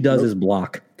 All she does is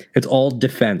block. It's all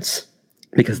defense,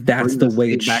 because that's the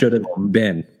way it should have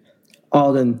been.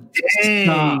 Alden,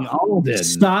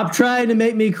 stop trying to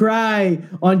make me cry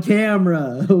on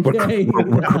camera. Okay,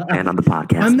 and on the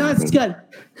podcast. I'm not Scott.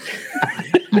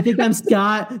 You think I'm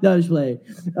Scott? No, just play.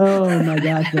 Oh my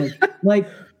gosh, man. Like,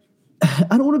 I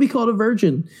don't want to be called a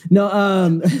virgin. No.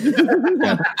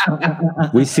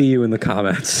 We see you in the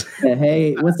comments.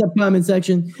 Hey, what's up, comment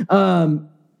section?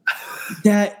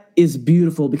 That is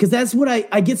beautiful, because that's what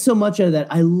I get so much out of that.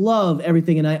 I love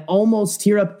everything, and I almost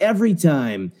tear up every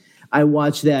time I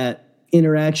watch that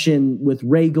interaction with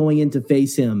Rey going in to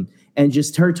face him, and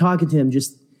just her talking to him.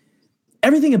 Just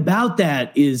everything about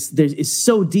that is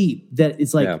so deep that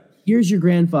it's like here's your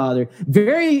grandfather.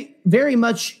 Very, very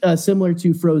much similar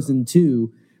to Frozen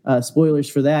 2. Spoilers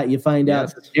for that. You find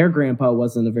out their grandpa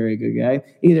wasn't a very good guy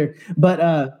either.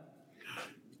 But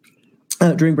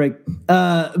drink break.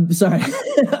 Sorry.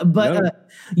 But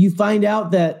you find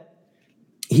out that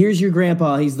here's your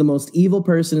grandpa. He's the most evil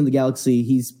person in the galaxy.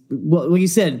 He's, well, like you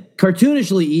said,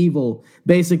 cartoonishly evil,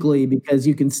 basically, because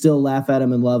you can still laugh at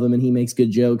him and love him, and he makes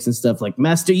good jokes and stuff like,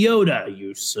 Master Yoda,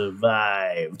 you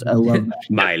survived. I love that.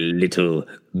 My little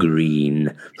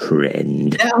green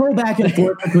friend. That whole back and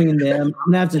forth between them, I'm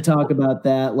going to have to talk about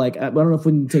that. Like, I don't know if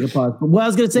we can take a pause. But what I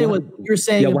was going to say was, you're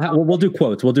saying... Yeah, we'll do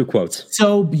quotes. We'll do quotes.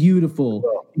 So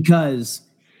beautiful, because...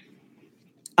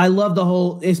 I love the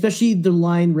whole, especially the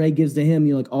line Rey gives to him.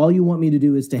 You're like, all you want me to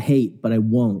do is to hate, but I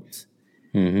won't.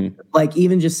 Mm-hmm. Like,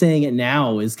 even just saying it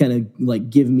now is kind of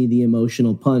like giving me the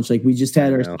emotional punch. Like, we just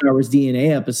had our Star Wars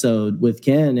DNA episode with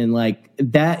Ken, and like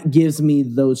that gives me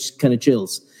those kind of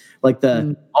chills. Like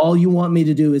all you want me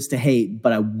to do is to hate,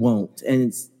 but I won't. And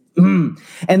it's and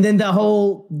then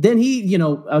then he,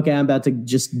 okay, I'm about to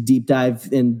just deep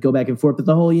dive and go back and forth, but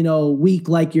the whole, weak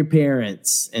like your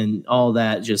parents and all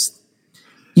that, just.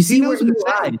 You see where he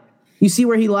lies. You see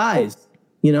where he lies,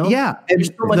 Yeah. And there's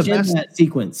so much in that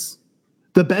sequence.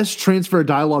 The best transfer of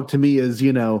dialogue to me is,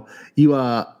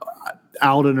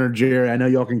 Alden or Jerry, I know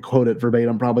y'all can quote it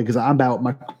verbatim probably because I'm about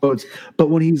my quotes, but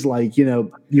when he's like, you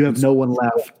have no one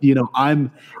left,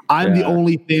 I'm the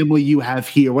only family you have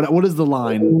here. What is the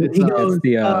line? Your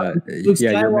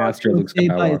master Luke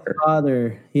Skywalker. By his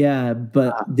father. Yeah,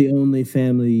 but the only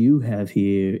family you have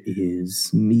here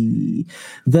is me.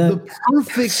 The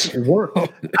perfect work.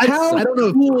 I don't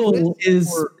know cool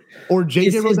is or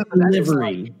JJ wrote that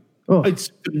delivery.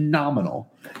 It's phenomenal.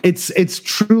 It's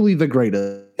truly the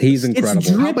greatest. He's incredible.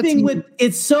 It's dripping with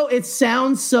it's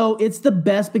the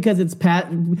best because it's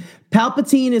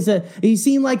Palpatine is you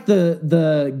seen like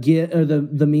the git or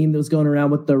the meme that was going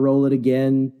around with the roll it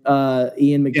again,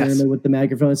 Ian McDermott with the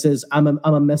microphone says, I'm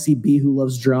a messy bee who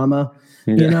loves drama,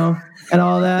 and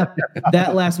all that.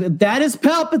 That is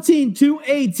Palpatine to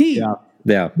a T.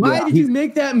 Yeah. Why did you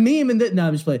make that meme? And that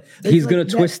I'm just playing. He's gonna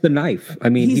twist the knife. I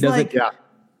mean, he doesn't.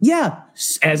 Yeah,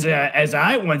 as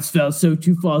I once felt, so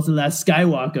too falls the last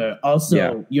Skywalker.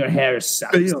 Also, your hair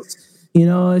sucks.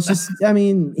 It's just, I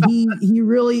mean, he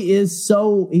really is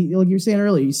so, like you were saying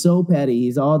earlier, he's so petty.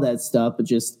 He's all that stuff, but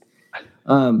just,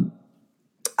 I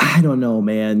don't know,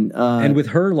 man. And with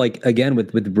her, like, again,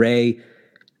 with Rey,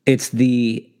 it's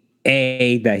the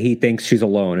A, that he thinks she's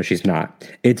alone and she's not.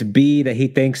 It's B, that he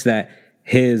thinks that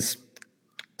his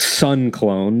son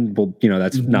clone, well,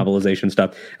 that's novelization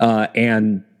stuff,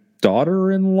 and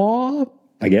daughter-in-law,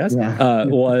 I guess,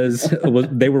 was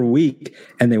they were weak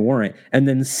and they weren't. And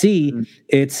then C,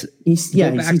 he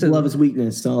sees love as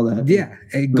weakness, all that. Yeah,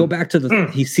 go back to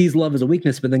he sees love as a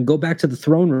weakness, but then go back to the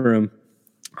throne room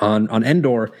on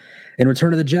Endor in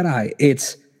Return of the Jedi.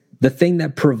 It's the thing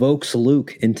that provokes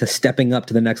Luke into stepping up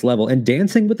to the next level and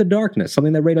dancing with the darkness,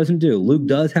 something that Rey doesn't do. Luke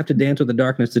does have to dance with the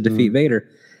darkness to defeat Vader.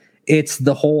 It's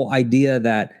the whole idea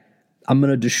that I'm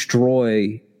going to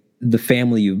destroy the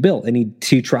family you've built. And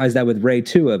he tries that with Rey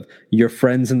too, of your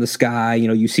friends in the sky.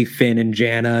 You see Finn and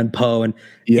Janna and Poe and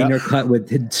intercut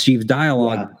with Steve's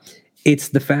dialogue. Yeah. It's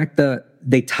the fact that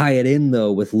they tie it in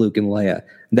though with Luke and Leia,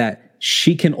 that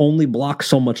she can only block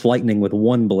so much lightning with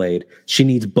one blade. She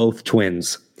needs both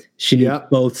twins. She needs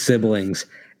both siblings.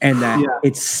 And that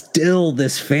it's still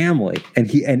this family. And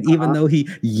even though he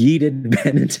yeeted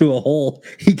Ben into a hole,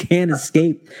 he can't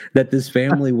escape that this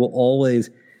family will always,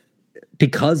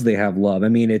 because they have love. I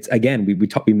mean, it's, again,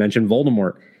 we mentioned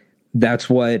Voldemort. That's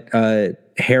what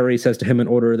Harry says to him in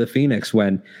Order of the Phoenix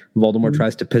when Voldemort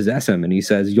tries to possess him. And he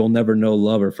says, you'll never know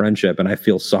love or friendship. And I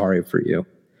feel sorry for you.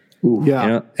 Ooh.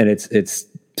 Yeah. And it's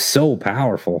so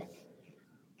powerful.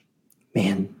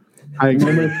 Man.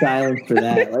 Moment of silence for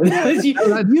that.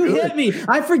 Like, you hit me.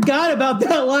 I forgot about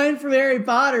that line from Harry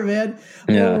Potter, man.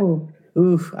 Yeah. Oh,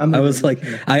 oof. I was like,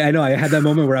 I know I had that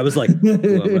moment where I was like, I'm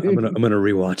gonna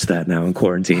rewatch that now in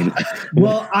quarantine.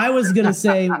 Well, I was gonna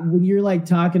say when you're like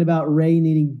talking about Rey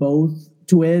needing both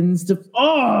twins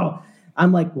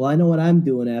I'm like, well, I know what I'm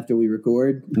doing after we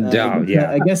record.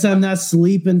 I guess I'm not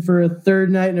sleeping for a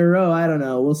third night in a row. I don't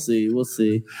know. We'll see.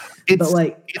 It's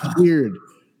weird.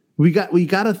 You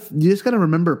just gotta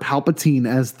remember Palpatine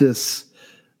as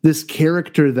this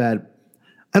character that,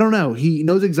 I don't know, he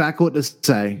knows exactly what to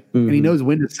say and he knows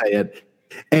when to say it.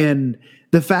 And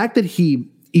the fact that he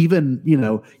even,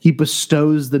 he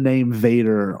bestows the name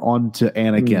Vader onto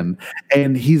Anakin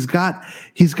and he's got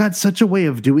such a way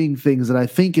of doing things that I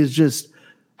think is just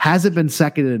hasn't been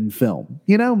seconded in film,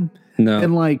 No.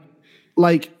 And like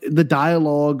like the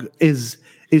dialogue is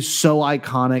so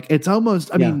iconic. It's almost,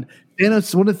 I mean,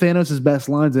 Thanos, one of Thanos' best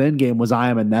lines in Endgame was "I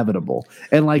am inevitable,"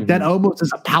 and like that almost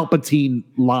is a Palpatine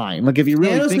line. Like if you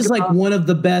really Thanos think is like one of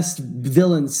the best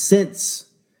villains since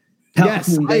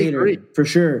Palpatine Vader, agree. for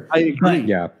sure. I agree.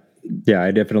 Yeah, I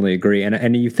definitely agree.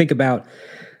 And you think about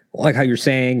like how you're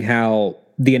saying how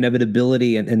the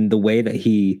inevitability and the way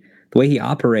he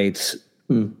operates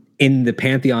in the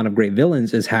pantheon of great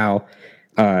villains is how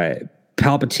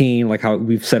Palpatine, like how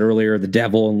we've said earlier, the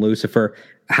devil and Lucifer,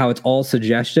 how it's all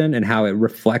suggestion and how it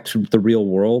reflects the real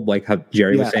world, like how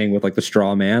Jerry was saying with like the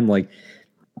straw man. Like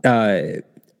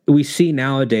we see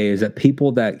nowadays that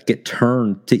people that get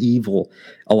turned to evil,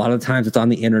 a lot of the times it's on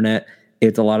the internet.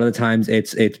 It's a lot of the times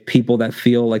it's people that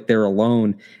feel like they're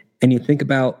alone. And you think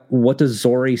about what does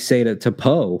Zori say to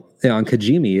Poe on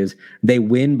Kijimi is they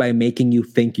win by making you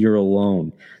think you're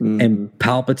alone. And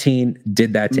Palpatine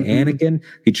did that to Anakin.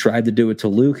 He tried to do it to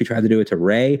Luke. He tried to do it to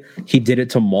Rey. He did it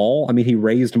to Maul. I mean, he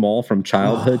raised Maul from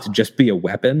childhood to just be a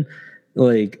weapon.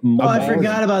 Like, I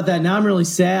forgot about that. Now I'm really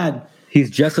sad.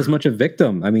 He's just as much a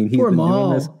victim. I mean, he's been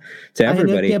doing this to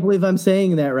everybody. I can't believe I'm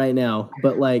saying that right now,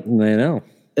 but like, I know.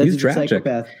 He's tragic.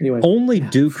 Anyway. Only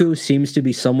Dooku seems to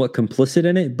be somewhat complicit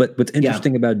in it, but what's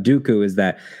interesting about Dooku is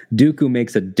that Dooku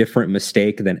makes a different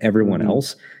mistake than everyone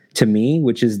else to me,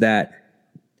 which is that,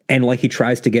 and like he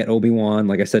tries to get Obi-Wan,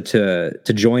 like I said,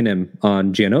 to join him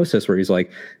on Geonosis, where he's like,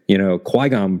 you know,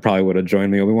 Qui-Gon probably would have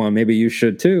joined me, Obi-Wan, maybe you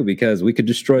should too, because we could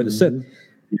destroy the Sith.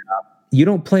 Yeah. You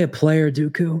don't play a player,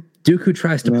 Dooku. Dooku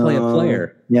tries to play a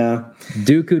player. Yeah.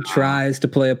 Dooku tries to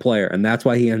play a player, and that's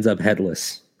why he ends up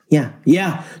headless.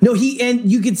 Yeah. No,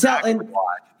 and you can tell, and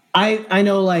I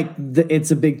know like it's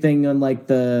a big thing on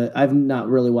like I've not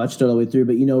really watched it all the way through,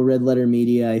 but you know, Red Letter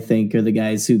Media, I think, are the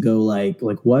guys who go like,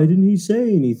 why didn't he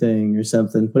say anything or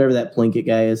something, whatever that Plinkett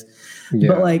guy is. Yeah.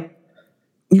 But like,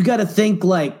 you got to think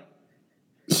like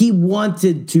he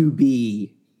wanted to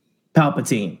be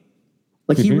Palpatine.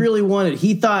 Like he really wanted,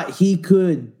 he thought he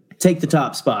could take the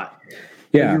top spot.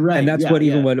 Yeah, you're right. And that's what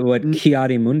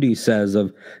Ki-Adi-Mundi says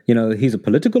of, you know, he's a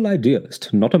political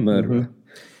idealist, not a murderer.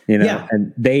 You know,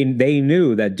 and they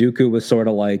knew that Dooku was sort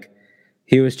of like,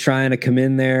 he was trying to come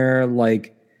in there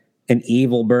like an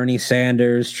evil Bernie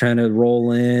Sanders, trying to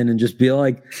roll in and just be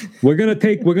like, we're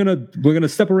gonna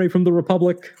separate from the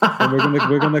Republic, and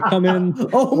we're gonna come in.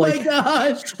 Oh my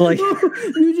gosh! Like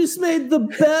you just made the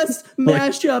best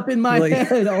mashup in my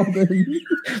head, Alden.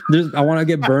 I want to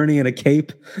get Bernie in a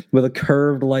cape with a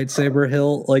curved lightsaber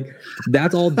hilt. Like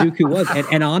that's all Dooku was.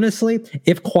 And honestly,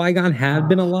 if Qui-Gon had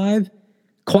been alive,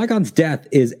 Qui-Gon's death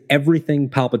is everything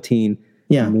Palpatine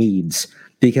needs,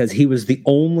 because he was the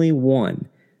only one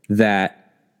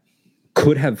that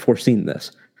could have foreseen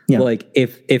this. Yeah. Like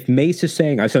if Mace is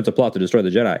saying, I sense a plot to destroy the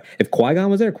Jedi, if Qui-Gon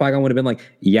was there, Qui-Gon would have been like,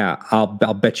 yeah, I'll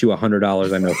bet you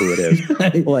 $100 I know who it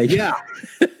is. Like, yeah.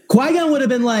 Qui-Gon would have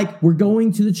been like, we're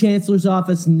going to the Chancellor's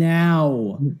office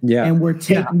now. Yeah. And we're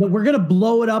going to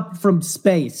blow it up from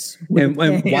space. And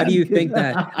why do you think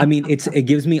that? I mean, it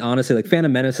gives me, honestly, like Phantom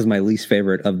Menace is my least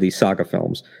favorite of the saga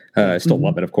films. I still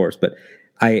love it, of course, but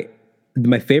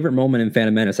my favorite moment in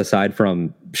Phantom Menace, aside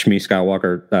from Shmi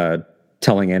Skywalker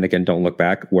telling Anakin, don't look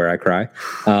back, where I cry,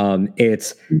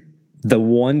 it's the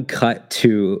one cut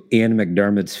to Ian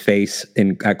McDermott's face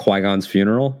at Qui-Gon's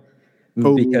funeral.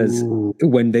 Because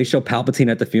when they show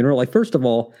Palpatine at the funeral, like, first of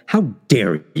all, how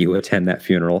dare you attend that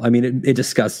funeral? I mean, it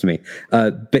disgusts me.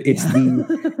 But it's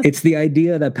the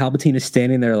idea that Palpatine is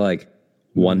standing there like,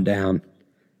 one down.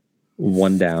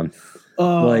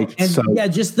 Like,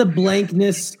 and just the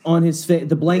blankness on his face,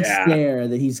 the blank stare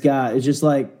that he's got is just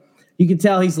like, you can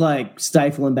tell he's like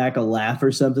stifling back a laugh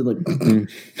or something. Like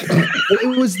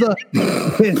it was he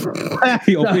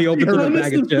opened the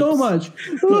bag of chips. So much.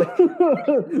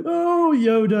 Oh,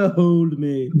 Yoda, hold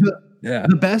me.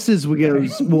 The best is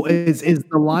the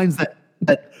lines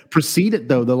that precede it,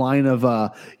 though. The line of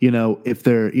if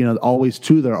there always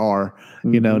two there are,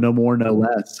 no more, no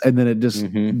less, and then it just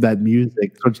that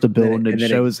music starts to build and it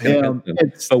shows him.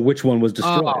 So which one was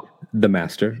destroyed? The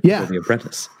master, or the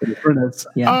apprentice? The apprentice.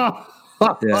 Yeah.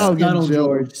 Subtle,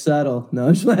 George. Subtle.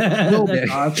 No,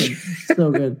 that's awesome. So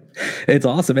good. It's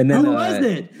awesome. And then who was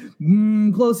it?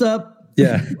 Close up.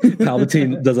 Yeah,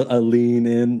 Palpatine does a lean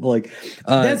in, like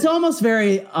that's almost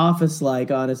very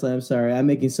Office-like. Honestly, I'm sorry, I'm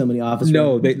making so many Office.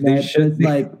 No, they should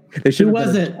they should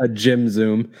have done a Jim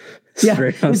zoom. Yeah,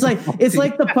 it's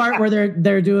like the part where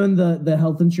they're doing the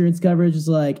health insurance coverage. It's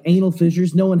like anal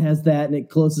fissures. No one has that, and it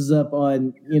closes up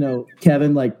on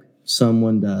Kevin like.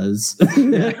 Someone does.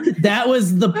 That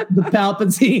was the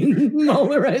Palpatine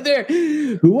moment right there.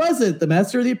 Who was it? The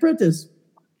Master or the Apprentice?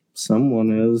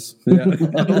 Someone is. Yeah.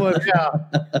 Yeah.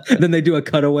 Then they do a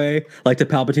cutaway, like to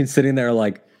Palpatine sitting there,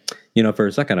 like, for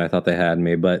a second I thought they had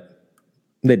me, but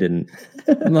they didn't.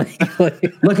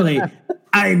 Luckily,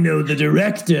 I know the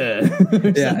director.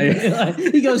 Yeah.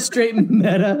 He goes straight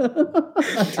meta.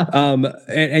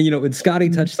 And Scotty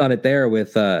touched on it there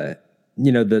with the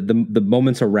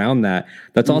moments around that.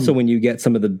 That's also when you get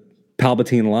some of the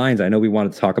Palpatine lines. I know we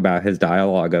wanted to talk about his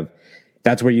dialogue of.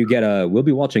 That's where you get we'll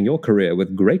be watching your career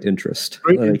with great interest.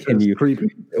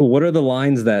 Creepy. What are the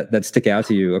lines that stick out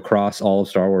to you across all of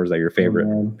Star Wars that are your favorite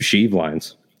Sheev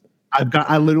lines?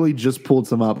 I literally just pulled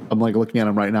some up. I'm like looking at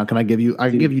them right now. I can give you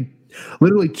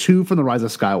literally 2 from the Rise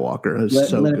of Skywalker. It's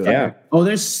so good. Yeah. Oh,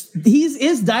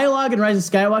 his dialogue in Rise of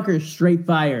Skywalker is straight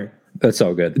fire. That's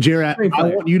so good. Jared, I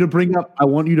want you to bring up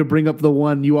the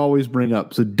one you always bring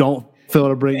up. So don't fail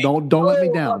to bring. Don't let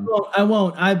me down. I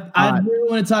won't. I really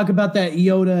want to talk about that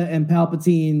Yoda and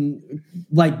Palpatine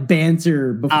like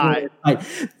banter before.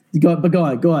 Go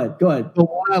on. The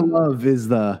one I love is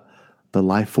the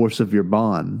life force of your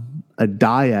bond, a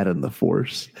dyad in the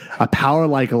Force, a power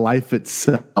like life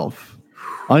itself,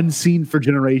 unseen for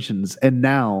generations, and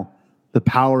now the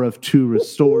power of 2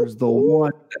 restores the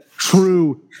one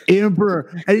true Emperor.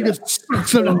 And he just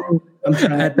sucks it up.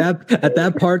 At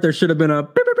that part, there should have been a.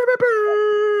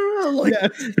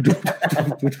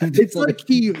 It's like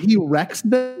he wrecks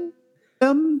them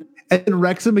and then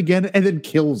wrecks him again and then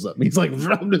kills him. He's like,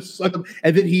 I'm just suck him.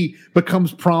 And then he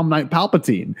becomes prom night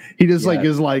Palpatine. He just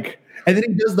is like, and then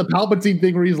he does the Palpatine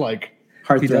thing where he's like,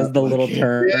 he does the little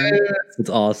turn. Yes. It's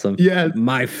awesome. Yeah,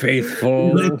 my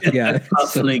faithful. Yeah,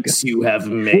 links you have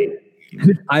made.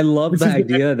 I love the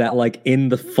idea that like in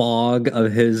the fog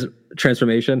of his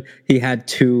transformation, he had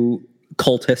 2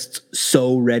 cultists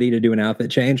so ready to do an outfit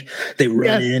change. They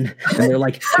run in and they're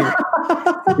like, here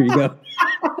you go.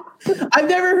 I've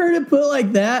never heard it put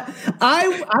like that.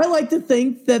 I like to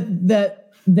think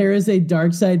that there is a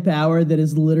dark side power that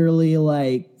is literally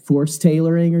like force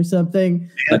tailoring or something.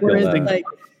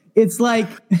 It's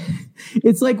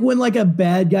like when like a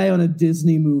bad guy on a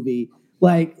Disney movie,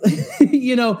 like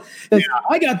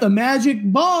I got the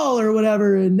magic ball or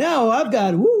whatever, and now I've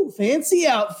got fancy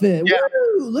outfit. Yeah.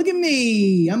 Woo, look at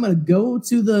me! I'm gonna go on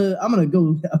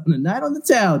a night on the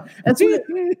town. That's what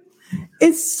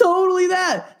it's totally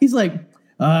that. He's like,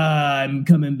 I'm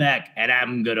coming back and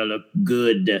I'm gonna look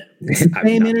good.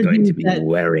 I'm not going to be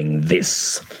wearing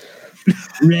this.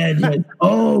 Red has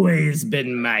always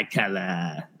been my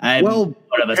color. Parallels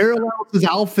his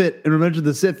outfit in Revenge of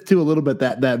the Sith too a little bit.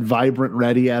 That vibrant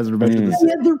red he has in Revenge of the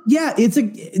Sith. Yeah, it's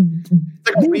like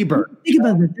a rebirth. Think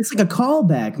about it. It's like a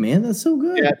callback, man. That's so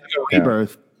good. Yeah, it's like a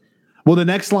rebirth. Well, the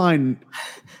next line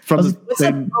from real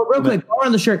quick, while we're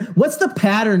on the shirt, what's the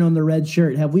pattern on the red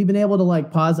shirt? Have we been able to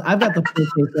like pause? I've got the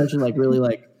 4K session like really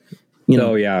like.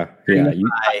 Oh yeah.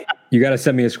 You got to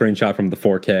send me a screenshot from the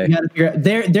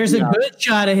 4K. There's a good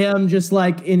shot of him just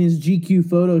like in his GQ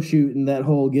photo shoot and that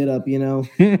whole get up, in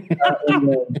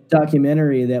the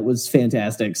documentary that was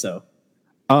fantastic. So,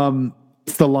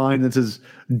 it's the line that says,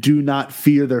 "Do not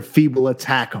fear their feeble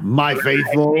attack, my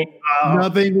faithful.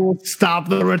 Nothing will stop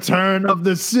the return of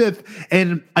the Sith."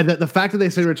 And the fact that they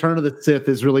say "return of the Sith"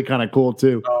 is really kind of cool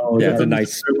too. Oh, yeah, it's a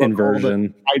nice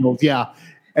inversion. Yeah,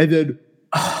 and then.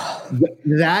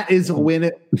 That is when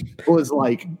it was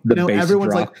like,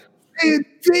 everyone's like,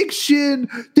 fiction.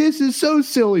 This is so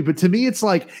silly. But to me, it's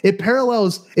like it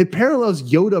parallels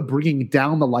Yoda bringing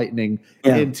down the lightning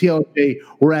in TLJ,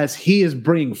 whereas he is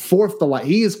bringing forth the light.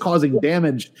 He is causing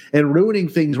damage and ruining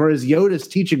things, whereas Yoda's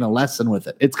teaching a lesson with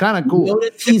it. It's kind of cool.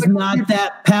 He's not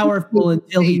that powerful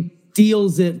until he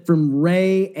steals it from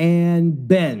Rey and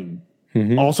Ben.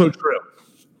 Mm-hmm. Also true.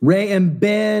 Rey and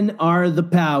Ben are the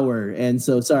power. And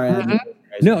so, sorry. And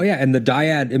the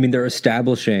dyad, I mean, they're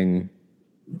establishing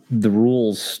the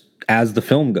rules as the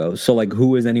film goes. So, like,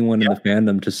 who is anyone in the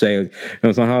fandom to say,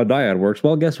 it's not how a dyad works?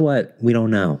 Well, guess what? We don't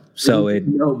know. So we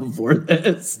didn't know before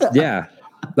this. Yeah.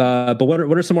 But what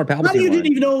are some more Palpatine How you lines?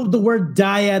 didn't even know the word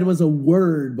dyad was a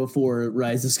word before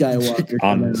Rise of Skywalker?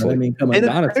 Honestly. I mean, come on.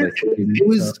 Honestly. It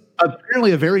was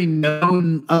apparently a very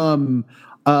known...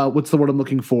 what's the word I'm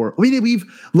looking for? I mean, it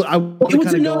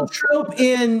was a known trope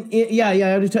in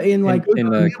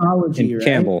mythology, right?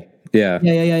 Campbell. Yeah.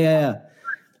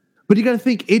 But you got to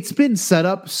think it's been set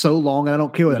up so long, and I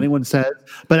don't care what anyone says,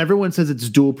 but everyone says it's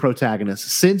dual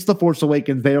protagonists. Since The Force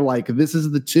Awakens, they're like, this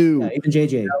is the two. Yeah, even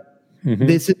JJ. Mm-hmm.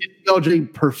 This is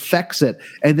LJ perfects it,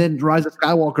 and then Rise of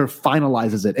Skywalker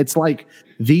finalizes it. It's like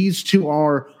these two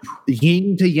are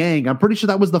yin to yang. I'm pretty sure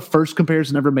that was the first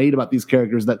comparison ever made about these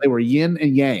characters, that they were yin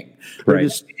and yang. Right.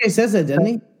 JJ says that, didn't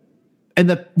he? And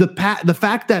the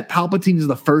fact that Palpatine is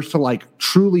the first to like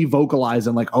truly vocalize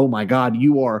and like, oh my God,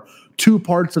 you are two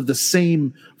parts of the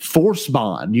same force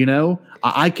bond, you know?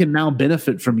 I can now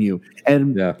benefit from you.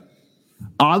 And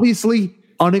obviously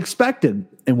unexpected.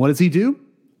 And what does he do?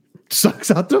 Sucks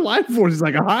out their life force. He's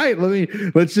like, all right,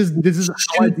 this is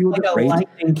how I deal with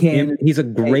it. He's a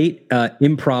great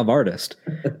improv artist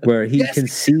where he can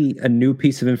see a new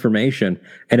piece of information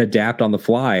and adapt on the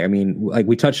fly. I mean, like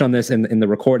we touched on this in the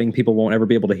recording, people won't ever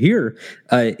be able to hear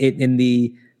it in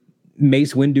the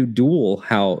Mace Windu duel,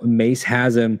 how Mace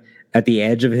has him at the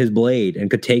edge of his blade and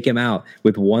could take him out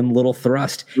with one little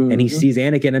thrust. Mm-hmm. And he sees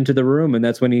Anakin enter the room, and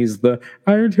that's when he's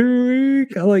I'm too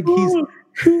weak. Like he's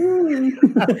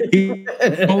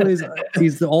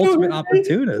he's the ultimate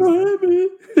opportunist.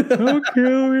 Don't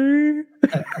kill me.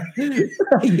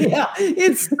 Yeah,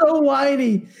 it's so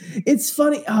whiny. It's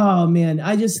funny. Oh man,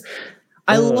 I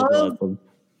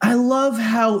love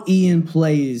how Ian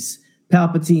plays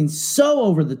Palpatine so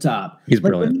over the top. He's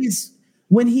brilliant.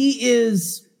 When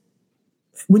he's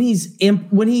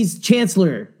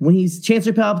Chancellor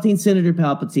Palpatine, Senator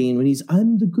Palpatine, when he's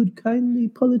I'm the good, kindly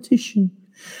politician.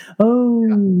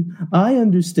 Oh, I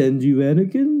understand you,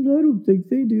 Anakin. I don't think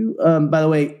they do. By the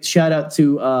way, shout out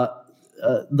to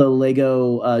the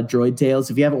Lego Droid Tales.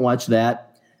 If you haven't watched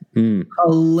that,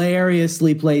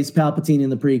 hilariously plays Palpatine in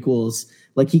the prequels.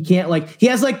 Like he can't he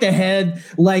has like the head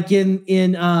like in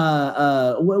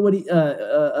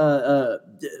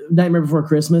Nightmare Before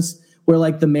Christmas, where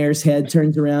like the mayor's head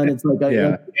turns around. It's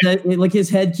like his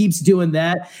head keeps doing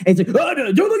that. And it's like, oh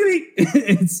no, don't look at me.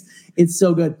 It's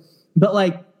so good. But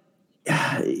like,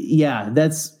 yeah,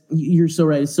 you're so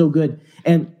right. It's so good.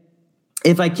 And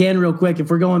if I can real quick, if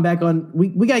we're going back on, we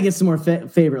got to get some more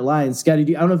favorite lines.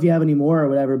 Scotty, I don't know if you have any more or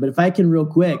whatever, but if I can real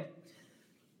quick,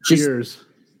 just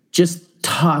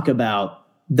talk about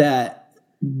that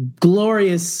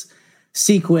glorious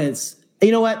sequence.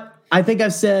 You know what? I think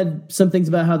I've said some things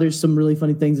about how there's some really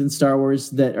funny things in Star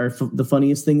Wars that are the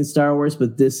funniest thing in Star Wars,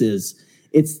 but Yoda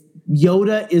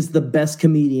is the best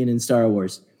comedian in Star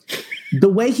Wars. The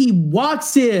way he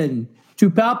walks in to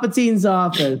Palpatine's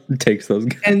office, takes those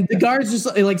guys, and the guards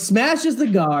just like smashes the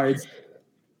guards.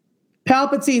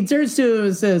 Palpatine turns to him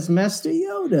and says, Master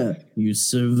Yoda, you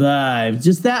survived.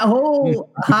 Just that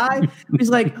whole high. He's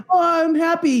like, oh, I'm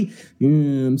happy.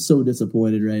 I'm so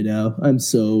disappointed right now. I'm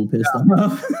so pissed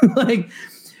off.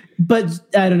 But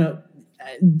I don't know.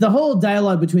 The whole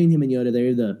dialogue between him and Yoda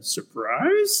there, the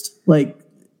surprised?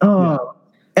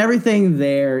 Everything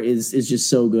there is just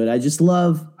so good.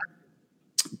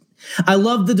 I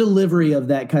love the delivery of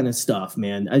that kind of stuff,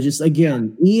 man.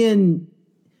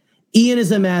 Ian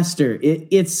is a master.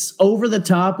 It's over the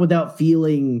top without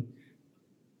feeling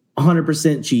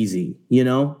 100% cheesy, you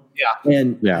know? Yeah.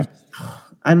 And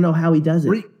I don't know how he does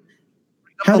it.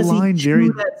 How does he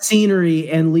do that scenery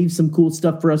and leave some cool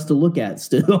stuff for us to look at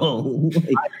still?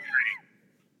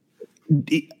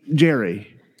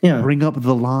 Jerry, bring up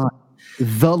the line.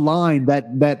 The line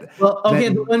that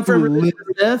the one from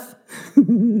Elizabeth.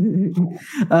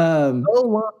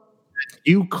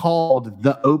 You called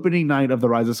the opening night of The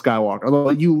Rise of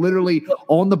Skywalker. You literally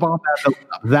on the bomb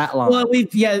that line. Well, I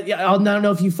don't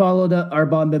know if you followed our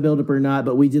bomb build-up or not,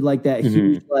 but we did like that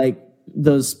huge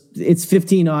it's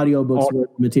 15 audiobooks worth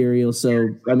of material. So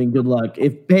I mean, good luck.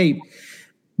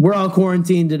 We're all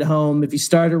quarantined at home. If you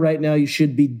started right now, you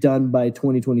should be done by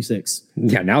 2026.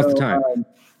 Yeah, now's the time.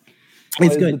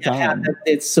 It's good.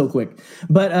 It's so quick.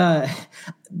 But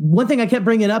one thing I kept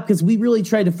bringing up, because we really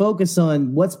tried to focus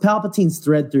on what's Palpatine's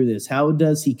thread through this. How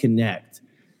does he connect?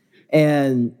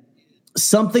 And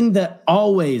something that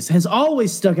has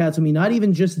always stuck out to me, not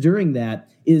even just during that,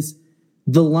 is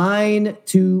the line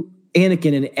to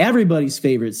Anakin in everybody's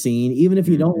favorite scene. Even if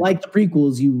you don't like the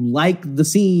prequels, you like the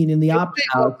scene in the Opera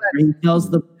House where he tells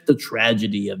the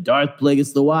tragedy of Darth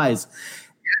Plagueis the Wise.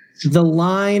 The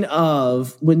line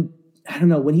of when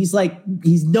he's like,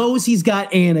 he knows he's got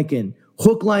Anakin,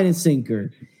 hook, line, and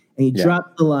sinker. And he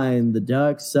drops the line, the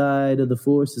dark side of the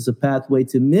Force is a pathway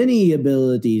to many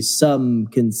abilities some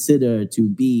consider to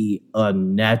be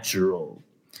unnatural.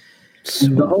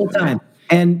 The whole time.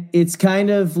 And it's kind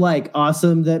of like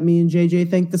awesome that me and JJ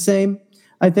think the same,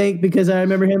 I think, because I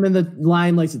remember him in the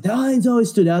line, like, the lines always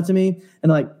stood out to me.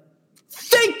 And I'm like,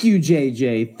 thank you,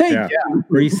 JJ. Thank you.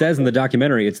 Where he says in the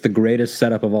documentary, it's the greatest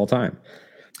setup of all time.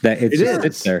 That it just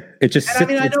sits there. It just sat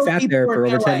there for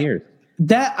over 10 years.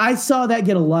 That I saw that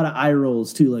get a lot of eye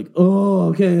rolls too. Like, oh,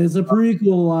 okay, it's a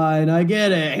prequel line. I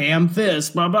get it. Ham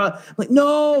fist, blah blah. I'm like,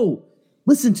 no,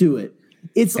 listen to it.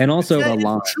 And also,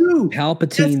 true.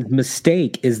 Palpatine's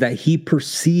mistake is that he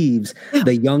perceives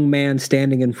the young man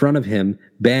standing in front of him,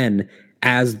 Ben,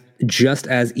 as just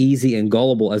as easy and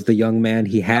gullible as the young man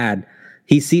he had.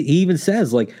 He even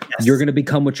says, like, you're going to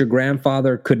become what your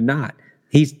grandfather could not.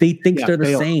 He thinks they're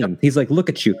the same. He's like, look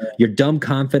at you, your dumb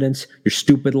confidence, your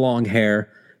stupid long hair,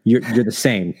 you're the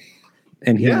same.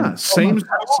 And same.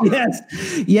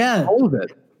 All of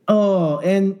it. Oh,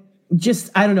 and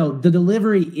just, I don't know, the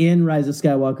delivery in Rise of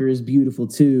Skywalker is beautiful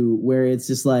too, where it's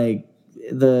just like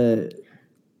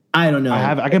I don't know.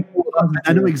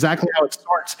 I know exactly how it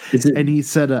starts. And he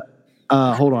said,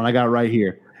 hold on, I got it right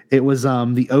here. It was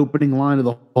the opening line of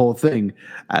the whole thing.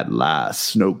 At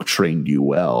last, Snoke trained you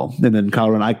well. And then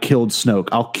Kylo Ren, I killed Snoke.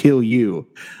 I'll kill you,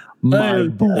 my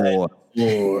boy.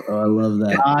 Oh, I love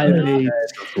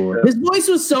that. His voice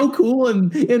was so cool in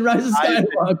Rise of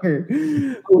Skywalker.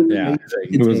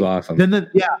 It was awesome. Then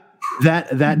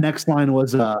that next line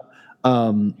was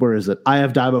where is it? I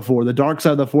have died before. The dark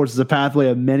side of the Force is a pathway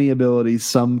of many abilities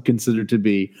some consider to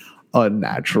be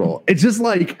unnatural. It's just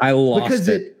like I lost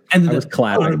it. And I was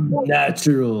clapping.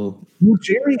 Natural. Well,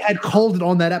 Jerry had called it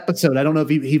on that episode. I don't know if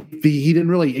he didn't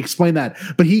really explain that,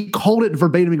 but he called it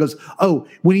verbatim. He goes, "Oh,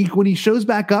 when he shows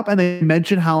back up and they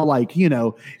mention how, like, you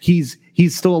know, he's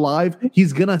still alive,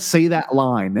 he's gonna say that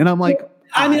line." And I'm like,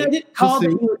 I didn't call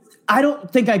that. I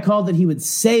don't think I called that he would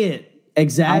say it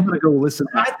exactly. I'm gonna go listen.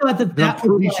 I thought that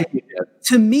was like,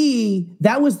 to me,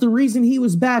 that was the reason he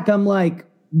was back. I'm like,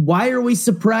 why are we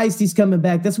surprised he's coming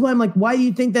back? That's why I'm like, why do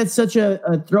you think that's such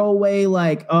a throwaway?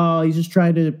 Like, oh, he's just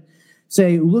trying to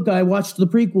say, look, I watched the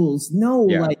prequels. No,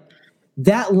 like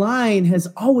that line has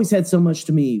always had so much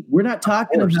to me. We're not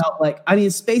talking about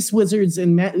space wizards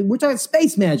and we're talking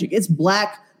space magic. It's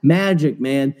black magic,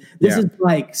 man. This is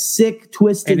like sick,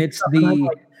 twisted. And it's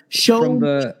show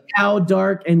me how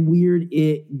dark and weird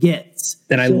it gets.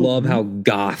 And I love how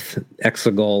goth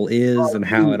Exegol is and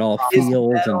how it all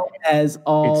feels. And as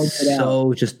all it's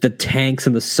so just the tanks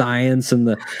and the science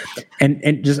and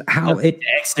and just how it's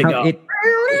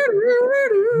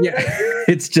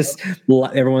just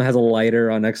everyone has a lighter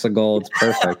on Exegol. It's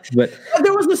perfect. But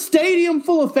there was a stadium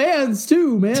full of fans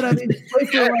too, man. I mean,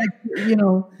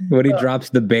 when he drops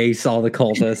the bass, all the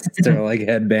cultists are like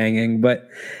headbanging. But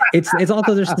it's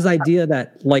also there's this idea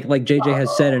that like JJ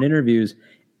has said in interviews,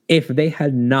 if they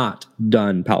had not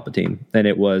done Palpatine, then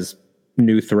it was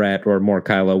new threat or more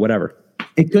Kylo, whatever.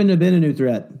 It couldn't have been a new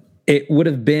threat. It would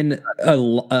have been a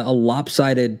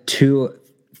lopsided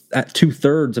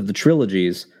 2/3 of the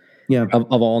trilogies. Yeah.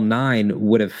 Of all 9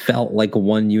 would have felt like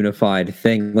one unified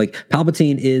thing. Like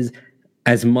Palpatine is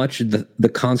as much the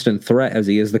constant threat as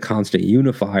he is the constant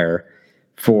unifier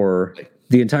for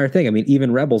the entire thing. I mean,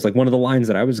 even Rebels, like one of the lines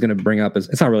that I was going to bring up is,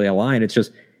 it's not really a line. It's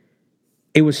just,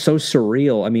 it was so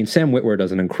surreal. I mean, Sam Witwer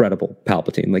does an incredible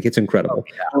Palpatine. Like, it's incredible.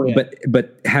 Oh, yeah.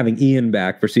 But having Ian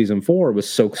back for season 4 was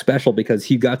so special because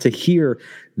he got to hear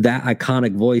that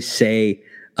iconic voice say,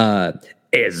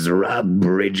 Ezra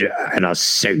Bridger and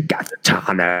Ahsoka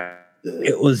Tano.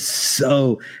 It was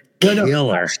so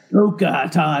killer. Ahsoka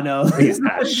Tano.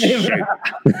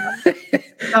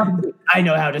 I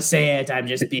know how to say it. I'm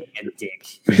just being a dick.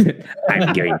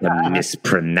 I'm going to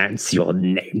mispronounce your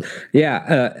name.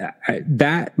 Yeah,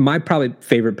 that my probably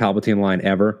favorite Palpatine line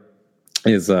ever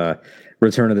is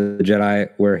Return of the Jedi,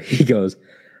 where he goes,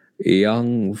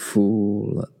 "Young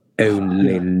fool,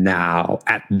 only now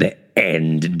at the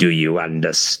end do you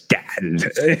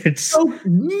understand." It's so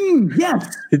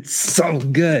yes, it's so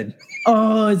good.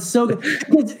 Oh, it's so good.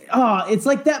 It's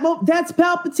like that. That's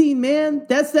Palpatine, man.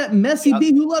 That's that messy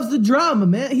bee who loves the drama,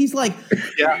 man. He's like,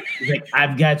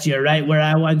 I've got you right where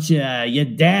I want you. Your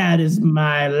dad is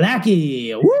my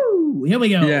lackey. Woo! Here we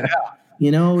go. Yeah.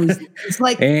 You know, it's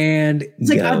like, and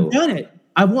it's like I've done it.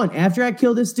 I've won. After I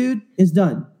kill this dude, it's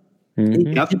done.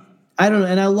 Mm-hmm. I don't know,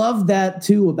 and I love that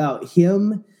too about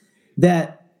him,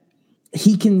 that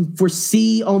he can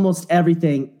foresee almost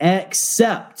everything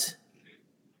except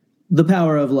the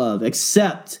power of love,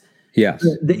 except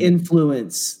the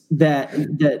influence that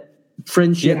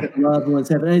friendship and love ones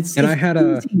have. And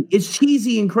it's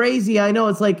cheesy and crazy. I know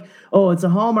it's like, it's a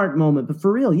Hallmark moment, but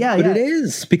for real, but it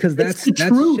is, because that's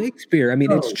Shakespeare. I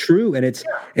mean, it's true, and it's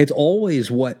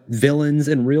always what villains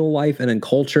in real life and in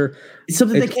culture. It's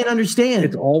something they can't understand.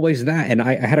 It's always that. And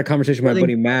I had a conversation with my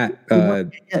buddy Matt.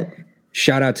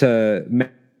 Shout out to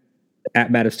Matt,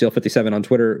 at Matt of Steel 57 on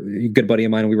Twitter, a good buddy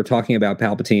of mine, and we were talking about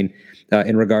Palpatine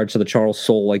in regards to the Charles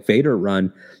Soule like Vader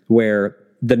run, where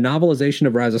the novelization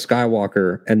of Rise of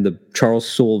Skywalker and the Charles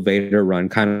Soule Vader run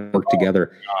kind of work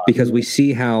together, because we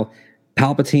see how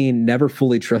Palpatine never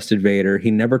fully trusted Vader.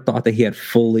 He never thought that he had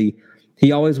fully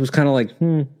he always was kind of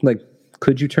like,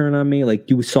 could you turn on me? Like,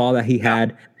 you saw that he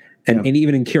had, and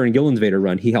even in Kieran Gillen's Vader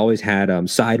run, he always had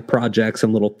side projects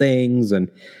and little things,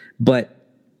 but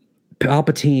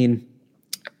Palpatine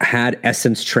had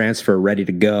essence transfer ready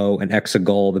to go, and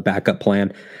Exegol, the backup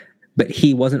plan, but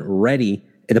he wasn't ready.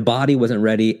 The body wasn't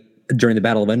ready during the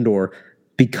Battle of Endor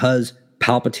because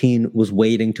Palpatine was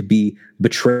waiting to be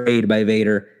betrayed by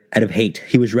Vader out of hate.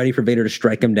 He was ready for Vader to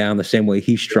strike him down the same way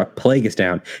he struck Plagueis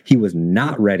down. He was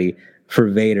not ready for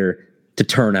Vader to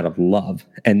turn out of love.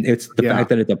 And it's the fact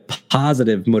that it's a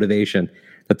positive motivation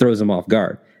that throws him off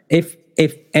guard. If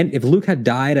Luke had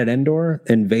died at Endor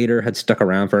and Vader had stuck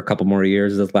around for a couple more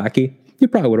years as lackey, you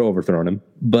probably would have overthrown him.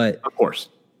 But of course.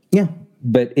 Yeah.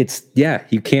 But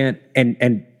you can't,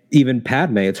 and even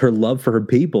Padme, it's her love for her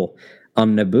people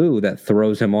on Naboo that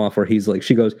throws him off, where he's like,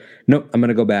 she goes, nope, I'm going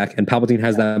to go back. And Palpatine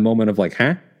has that moment of like,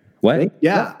 huh? What?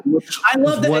 Yeah. I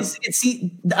love that.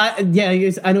 I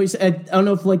know. I don't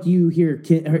know if like you hear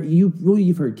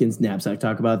you've heard Ken Snapsack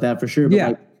talk about that for sure.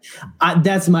 But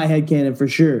that's my headcanon for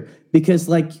sure, because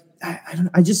like I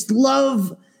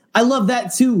love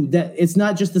that too. That it's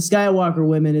not just the Skywalker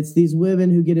women; it's these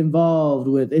women who get involved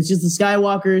with. It's just the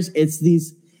Skywalkers. It's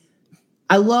these.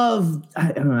 I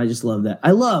don't know. I just love that.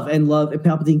 I love. And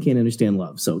Palpatine can't understand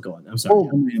love. So go on. I'm sorry.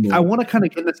 I want to kind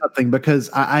of get into something because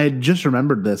I just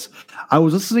remembered this. I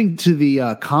was listening to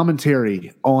the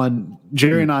commentary on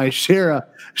Jerry and I share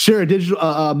a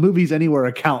digital Movies Anywhere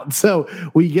account, so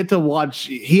we get to watch.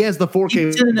 He has the 4K.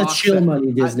 It's in the chill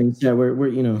money, Disney. So we're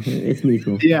it's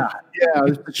mutual. Yeah,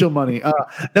 it's the chill money.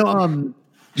 Shilling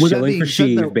for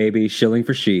Sheev, baby. Shilling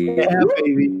for Sheev. Yeah,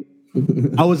 baby.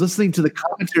 I was listening to the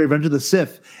commentary of Revenge of the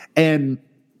Sith, and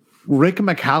Rick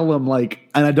McCallum,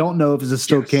 and I don't know if this is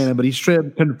still canon, but he straight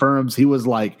up confirms he's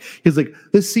like,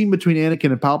 this scene between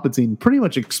Anakin and Palpatine pretty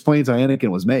much explains how Anakin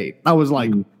was made. I was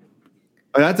like,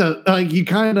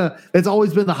 it's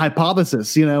always been the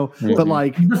hypothesis, but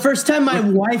the first time my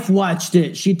wife watched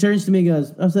it, she turns to me and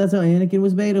goes, oh, so that's how Anakin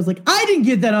was made? I was like, I didn't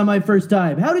get that on my first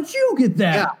time. How did you get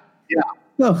that? Yeah.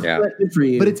 Good for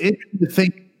you. But it's interesting to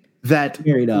think that,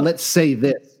 let's say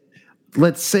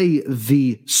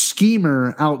the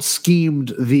schemer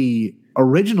out-schemed the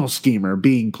original schemer,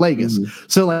 being Plagueis. Mm-hmm.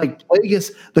 So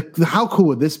Plagueis, how cool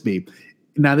would this be?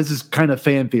 Now this is kind of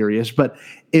fan theory-ish, but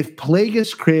if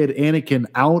Plagueis created Anakin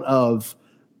out of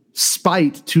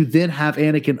spite to then have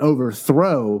Anakin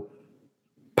overthrow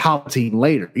Palpatine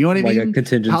later, you know what I mean? Like a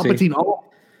contingency.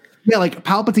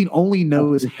 Palpatine only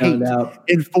knows hate,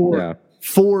 and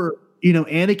for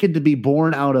Anakin to be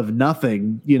born out of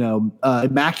nothing,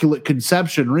 immaculate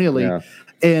conception, really. Yeah.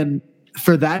 And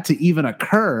for that to even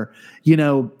occur,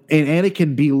 and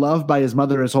Anakin be loved by his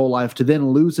mother his whole life, to then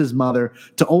lose his mother,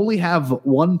 to only have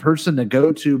one person to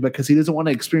go to because he doesn't want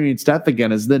to experience death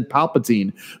again, is then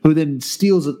Palpatine, who then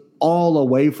steals it all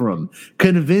away from him,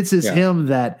 convinces him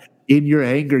that in your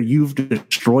anger, you've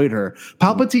destroyed her.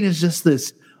 Palpatine is just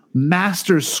this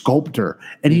master sculptor,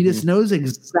 and he just knows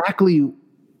exactly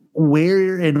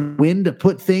where and when to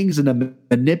put things and to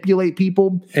manipulate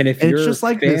people. And if your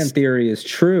fan theory is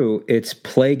true, it's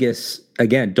Plagueis,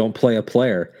 again, don't play a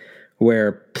player,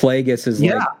 where Plagueis is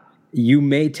like, you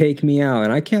may take me out,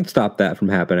 and I can't stop that from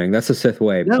happening. That's the Sith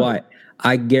way, but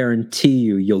I guarantee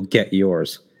you'll get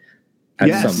yours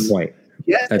at some point.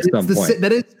 Yes, at some point.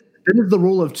 That is the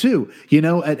rule of two.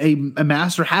 A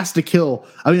master has to kill.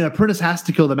 An apprentice has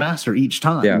to kill the master each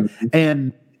time. Yeah.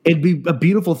 And it'd be a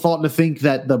beautiful thought to think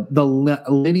that the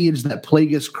lineage that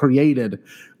Plagueis created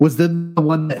was then the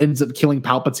one that ends up killing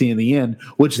Palpatine in the end,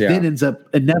 which then ends up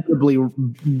inevitably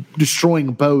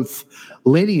destroying both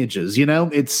lineages. And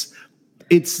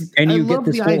you get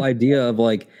this whole idea of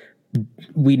I've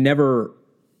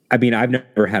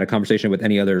never had a conversation with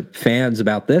any other fans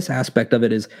about this aspect of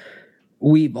it. Is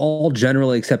we've all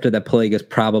generally accepted that Plagueis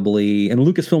probably, and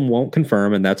Lucasfilm won't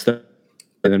confirm, and that's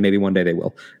and then maybe one day they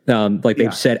will.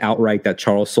 They've said outright that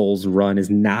Charles Soule's run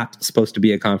is not supposed to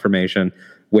be a confirmation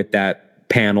with that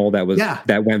panel that went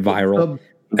viral,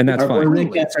 and that's fine.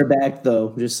 Rick gets her back,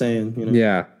 though. Just saying.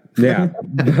 Yeah.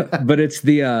 But it's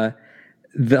the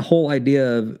whole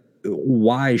idea of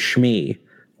why Shmi.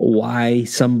 Why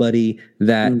somebody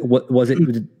that what was it?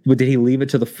 Did he leave it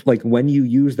to when you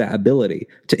use that ability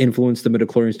to influence the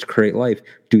midichlorians to create life?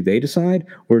 Do they decide,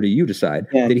 or do you decide?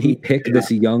 Yeah, did he pick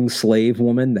this young slave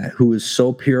woman who is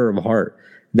so pure of heart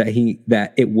that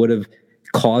it would have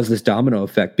caused this domino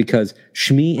effect? Because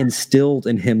Shmi instilled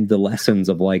in him the lessons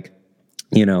of the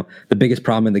biggest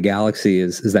problem in the galaxy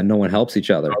is that no one helps each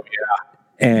other. Oh, yeah.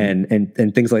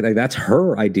 And things like that. That's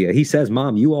her idea. He says,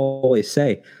 "Mom, you always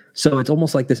say." So it's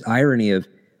almost like this irony of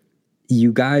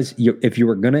you guys, if you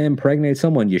were going to impregnate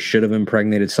someone, you should have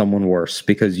impregnated someone worse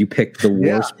because you picked the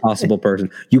worst possible person.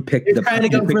 You picked You're trying to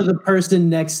go for the person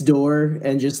next door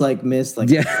and just like missed. Like,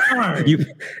 yeah,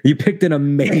 you picked an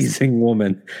amazing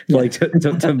woman like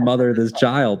to mother this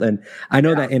child. And I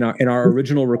know that in our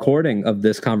original recording of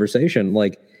this conversation,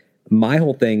 like my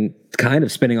whole thing, kind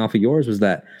of spinning off of yours, was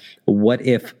that what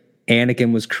if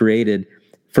Anakin was created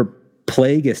for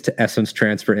Plagueis to essence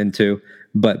transfer into,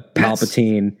 but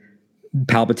Palpatine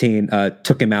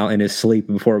took him out in his sleep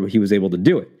before he was able to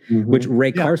do it, which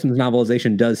Ray Carson's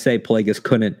novelization does say Plagueis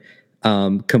couldn't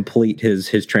complete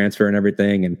his transfer and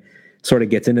everything, and sort of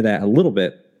gets into that a little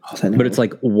bit. But it's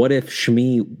like, what if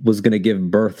Shmi was going to give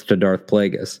birth to Darth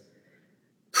Plagueis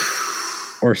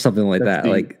or something like that?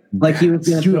 Deep. Like he was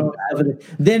going to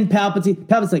then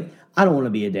Palpatine's like, I don't want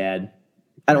to be a dad.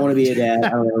 I don't want to be a dad. I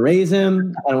don't want to raise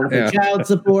him. I don't want to pay child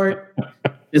support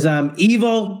because I'm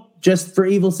evil. Just for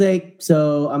evil's sake,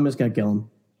 so I'm just gonna kill him.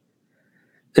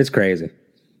 It's crazy.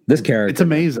 This character, it's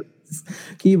amazing.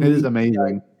 It is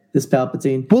amazing. This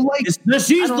Palpatine. Well, like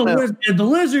she's the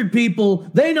lizard people.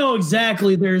 They know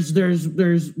exactly. There's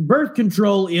birth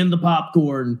control in the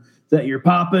popcorn that you're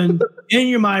popping in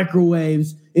your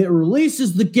microwaves. It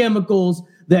releases the chemicals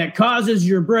that causes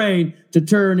your brain to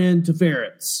turn into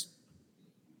ferrets.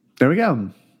 There we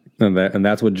go. And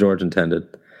that's what George intended.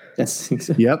 That's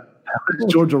exactly. Yep.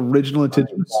 George's original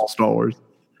intention of all Star Wars.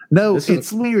 No,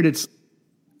 it's weird. It's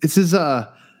just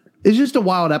a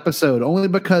wild episode, only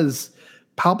because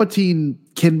Palpatine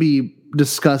can be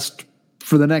discussed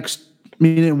for the next. I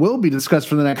mean, it will be discussed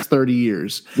for the next 30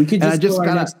 years. We could just go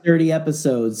our next 30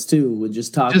 episodes too. We'll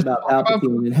just talk about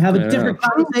Palpatine and have a different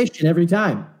conversation every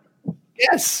time.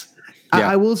 Yes,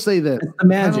 I will say that.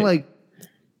 Kind of like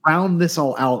round this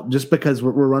all out, just because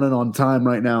we're running on time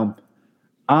right now.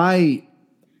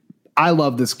 I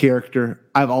love this character.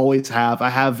 I've always have. I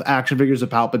have action figures of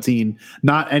Palpatine.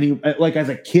 Not any, like as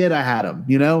a kid, I had them.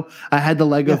 You know, I had the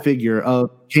Lego figure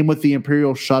came with the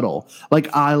Imperial shuttle.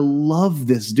 Like, I love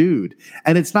this dude,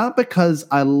 and it's not because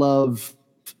I love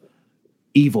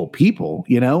evil people.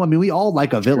 You know, I mean, we all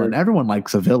like a villain. Everyone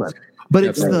likes a villain, but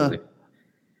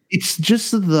it's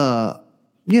just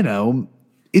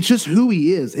who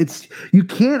he is. It's, you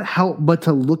can't help but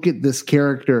to look at this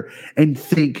character and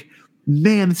think,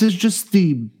 man, this is just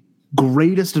the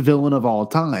greatest villain of all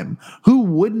time. Who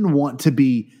wouldn't want to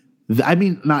be, I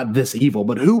mean, not this evil,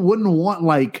 but who wouldn't want,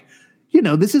 like,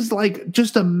 this is like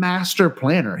just a master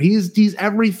planner. He's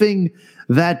everything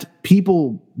that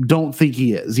people don't think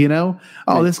he is,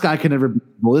 Oh, this guy can never be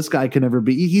evil. This guy can never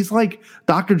be. He's like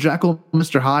Dr. Jekyll,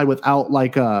 Mr. Hyde without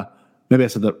like maybe I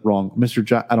said that wrong. Mr.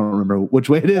 Jack, I don't remember which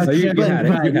way it is. Oh, you got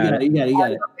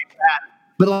it.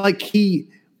 But like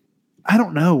I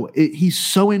don't know. He's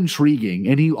so intriguing,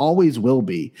 and he always will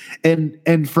be.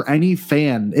 And for any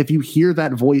fan, if you hear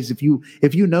that voice, if you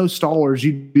know Star Wars,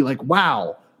 you'd be like,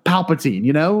 "Wow, Palpatine!"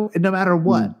 And no matter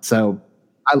what. So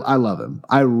I love him.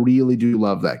 I really do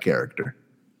love that character.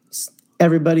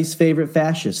 Everybody's favorite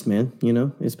fascist, man.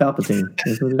 Is Palpatine.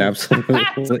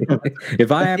 Absolutely.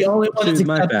 If I have to choose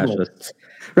my fascists,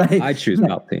 right? I choose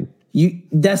Palpatine.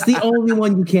 That's the only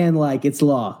one you can like. It's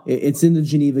law. It's in the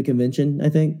Geneva Convention, I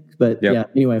think. But yeah,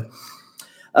 anyway.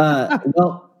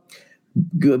 Well,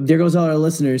 good. There goes all our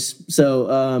listeners. So,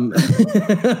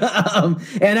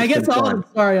 and I guess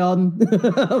sorry, Alden.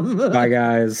 Bye,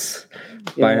 guys.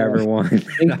 Bye, everyone.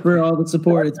 Thanks for all the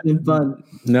support. It's been fun.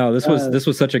 No, this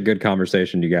was such a good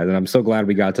conversation, you guys, and I'm so glad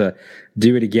we got to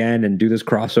do it again and do this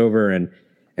crossover and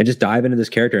just dive into this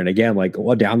character. And again, like,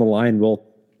 down the line, we'll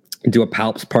do a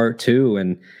Palps part 2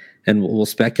 and we'll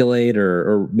speculate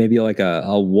or maybe like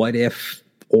a what if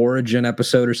origin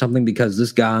episode or something, because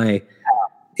this guy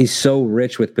is so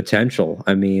rich with potential.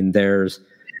 I mean, there's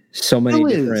so many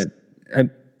different. I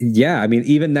mean,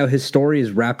 even though his story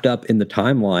is wrapped up in the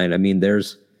timeline, I mean,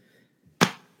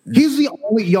 he's the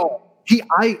only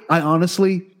I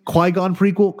honestly, Qui-Gon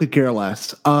prequel could care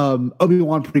less.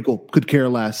 Obi-Wan prequel could care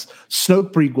less.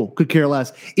 Snoke prequel could care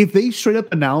less. If they straight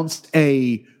up announced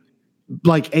a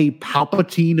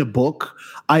Palpatine book,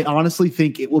 I honestly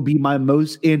think it will be my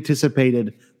most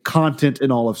anticipated content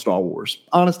in all of Star Wars.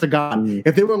 Honest to God.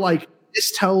 If they were like,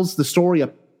 this tells the story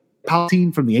of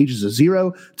Palpatine from the ages of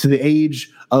 0 to the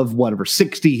age of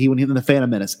 60, he went in the Phantom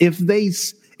Menace. If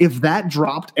that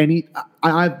dropped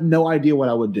I have no idea what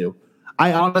I would do.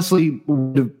 I honestly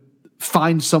would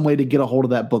find some way to get a hold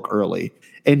of that book early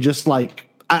and just like,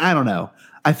 I don't know.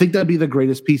 I think that'd be the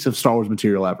greatest piece of Star Wars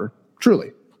material ever.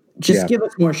 Truly. Just give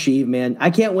us more Sheev, man.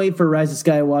 I can't wait for Rise of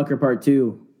Skywalker Part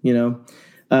 2,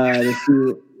 to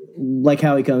see like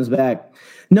how he comes back.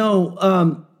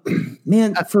 No,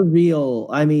 Man, for real.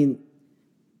 I mean,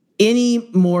 any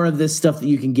more of this stuff that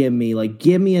you can give me, like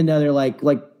give me another, like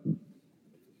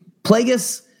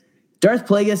Plagueis. Darth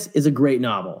Plagueis is a great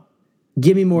novel.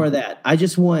 Give me more of that.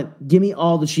 Give me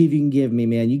all the Sheev you can give me,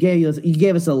 man. You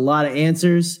gave us a lot of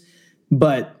answers,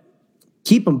 but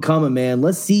keep them coming, man.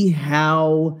 Let's see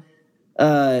how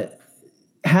far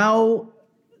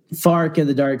can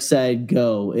the dark side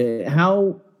go?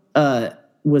 How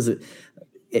was it?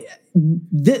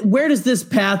 Where does this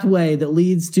pathway that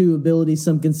leads to abilities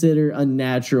some consider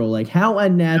unnatural, like how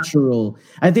unnatural?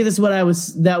 I think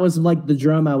that was like the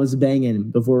drum I was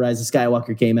banging before Rise of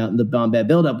Skywalker came out, and the Bombad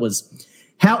buildup was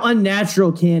how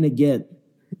unnatural can it get?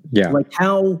 Yeah, like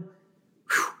how,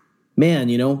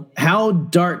 man, how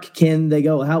dark can they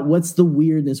go? What's the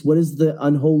weirdness? What is the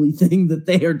unholy thing that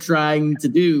they are trying to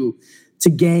do to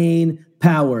gain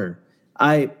power?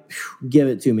 Give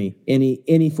it to me.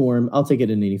 Any form. I'll take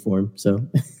it in any form. So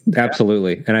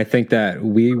absolutely. And I think that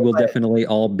we will definitely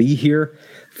all be here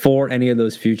for any of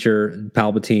those future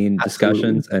Palpatine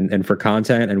discussions and for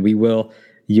content. And we will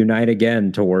unite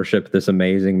again to worship this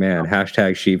amazing man.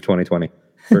 Hashtag Sheev 2020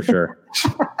 for sure.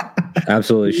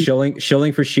 Absolutely.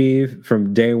 Shilling for Sheev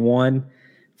from day one,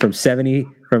 from 70,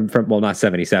 from well, not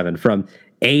 77, from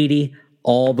 80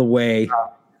 all the way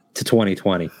to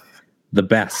 2020. The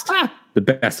best. The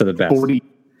best of the best. 40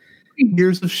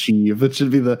 years of Sheev. That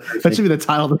should be the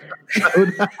title of the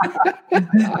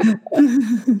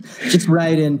episode. Just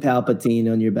write in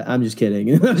Palpatine on your back. I'm just kidding.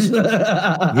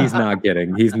 He's not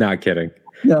kidding.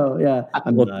 No, yeah,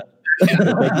 I'm not.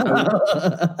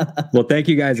 Well, thank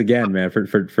you guys again, man, for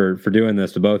doing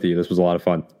this to both of you. This was a lot of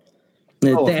fun.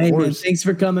 Man, thanks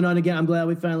for coming on again. I'm glad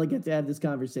we finally get to have this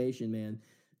conversation, man.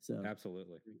 So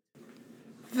absolutely.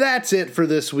 That's it for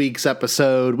this week's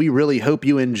episode. We really hope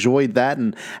you enjoyed that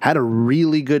and had a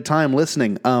really good time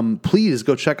listening. Please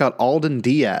go check out Alden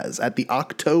Diaz at the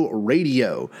Octo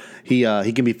Radio. He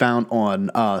can be found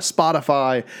on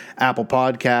Spotify, Apple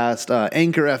Podcast,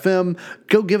 Anchor FM.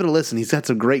 Go give it a listen. He's had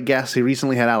some great guests. He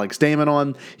recently had Alex Damon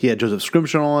on. He had Joseph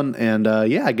Scrimshaw on. And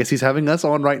I guess he's having us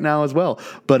on right now as well.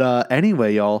 But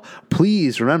anyway, y'all,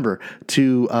 please remember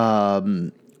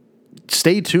to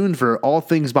stay tuned for all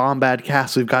things Bombad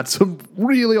Cast. We've got some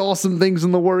really awesome things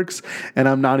in the works, and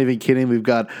I'm not even kidding. We've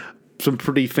got some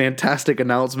pretty fantastic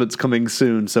announcements coming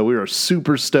soon, so we are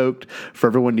super stoked for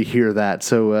everyone to hear that.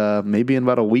 So maybe in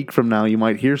about a week from now, you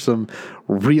might hear some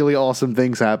really awesome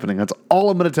things happening. That's all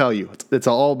I'm going to tell you. It's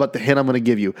all about the hint I'm going to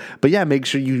give you. But yeah, make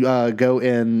sure you go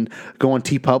on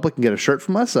TeePublic and get a shirt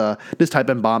from us. Just type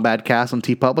in Bombadcast on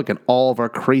TeePublic and all of our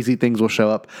crazy things will show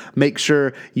up. Make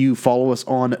sure you follow us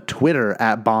on Twitter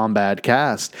at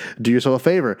Bombadcast. Do yourself a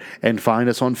favor and find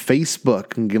us on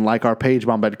Facebook. You can like our page,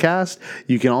 Bombadcast.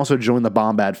 You can also join the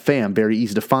Bombad fam. Very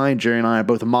easy to find. Jerry and I are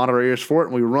both moderators for it,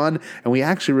 and we run, and we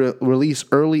actually release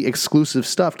early exclusive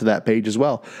stuff to that page as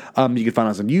well. You can find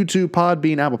us on YouTube,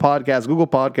 Podbean, Apple Podcasts, Google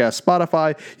Podcasts,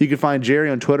 Spotify. You can find Jerry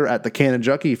on Twitter at The Cannon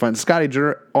Junkie. You find Scotty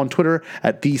on Twitter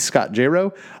at The Scott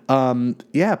Jero.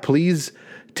 Please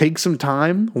take some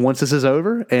time once this is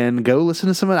over and go listen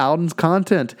to some of Alden's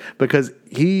content because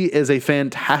he is a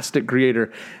fantastic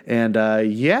creator. And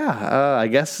I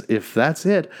guess if that's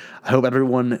it, I hope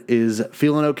everyone is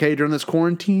feeling okay during this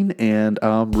quarantine. And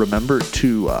remember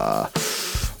to,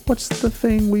 what's the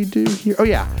thing we do here? Oh,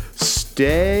 yeah.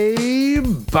 Stay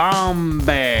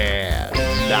Bombad.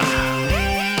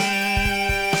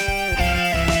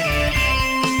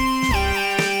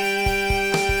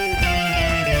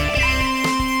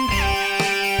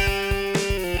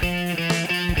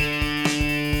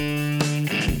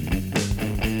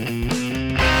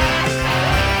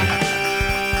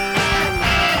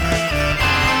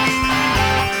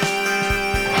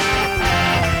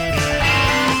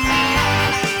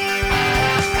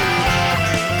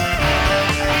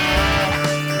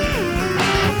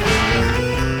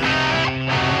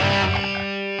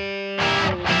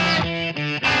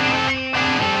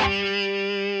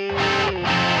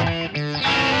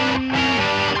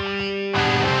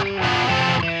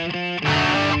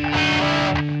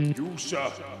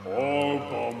 All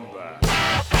Bombad.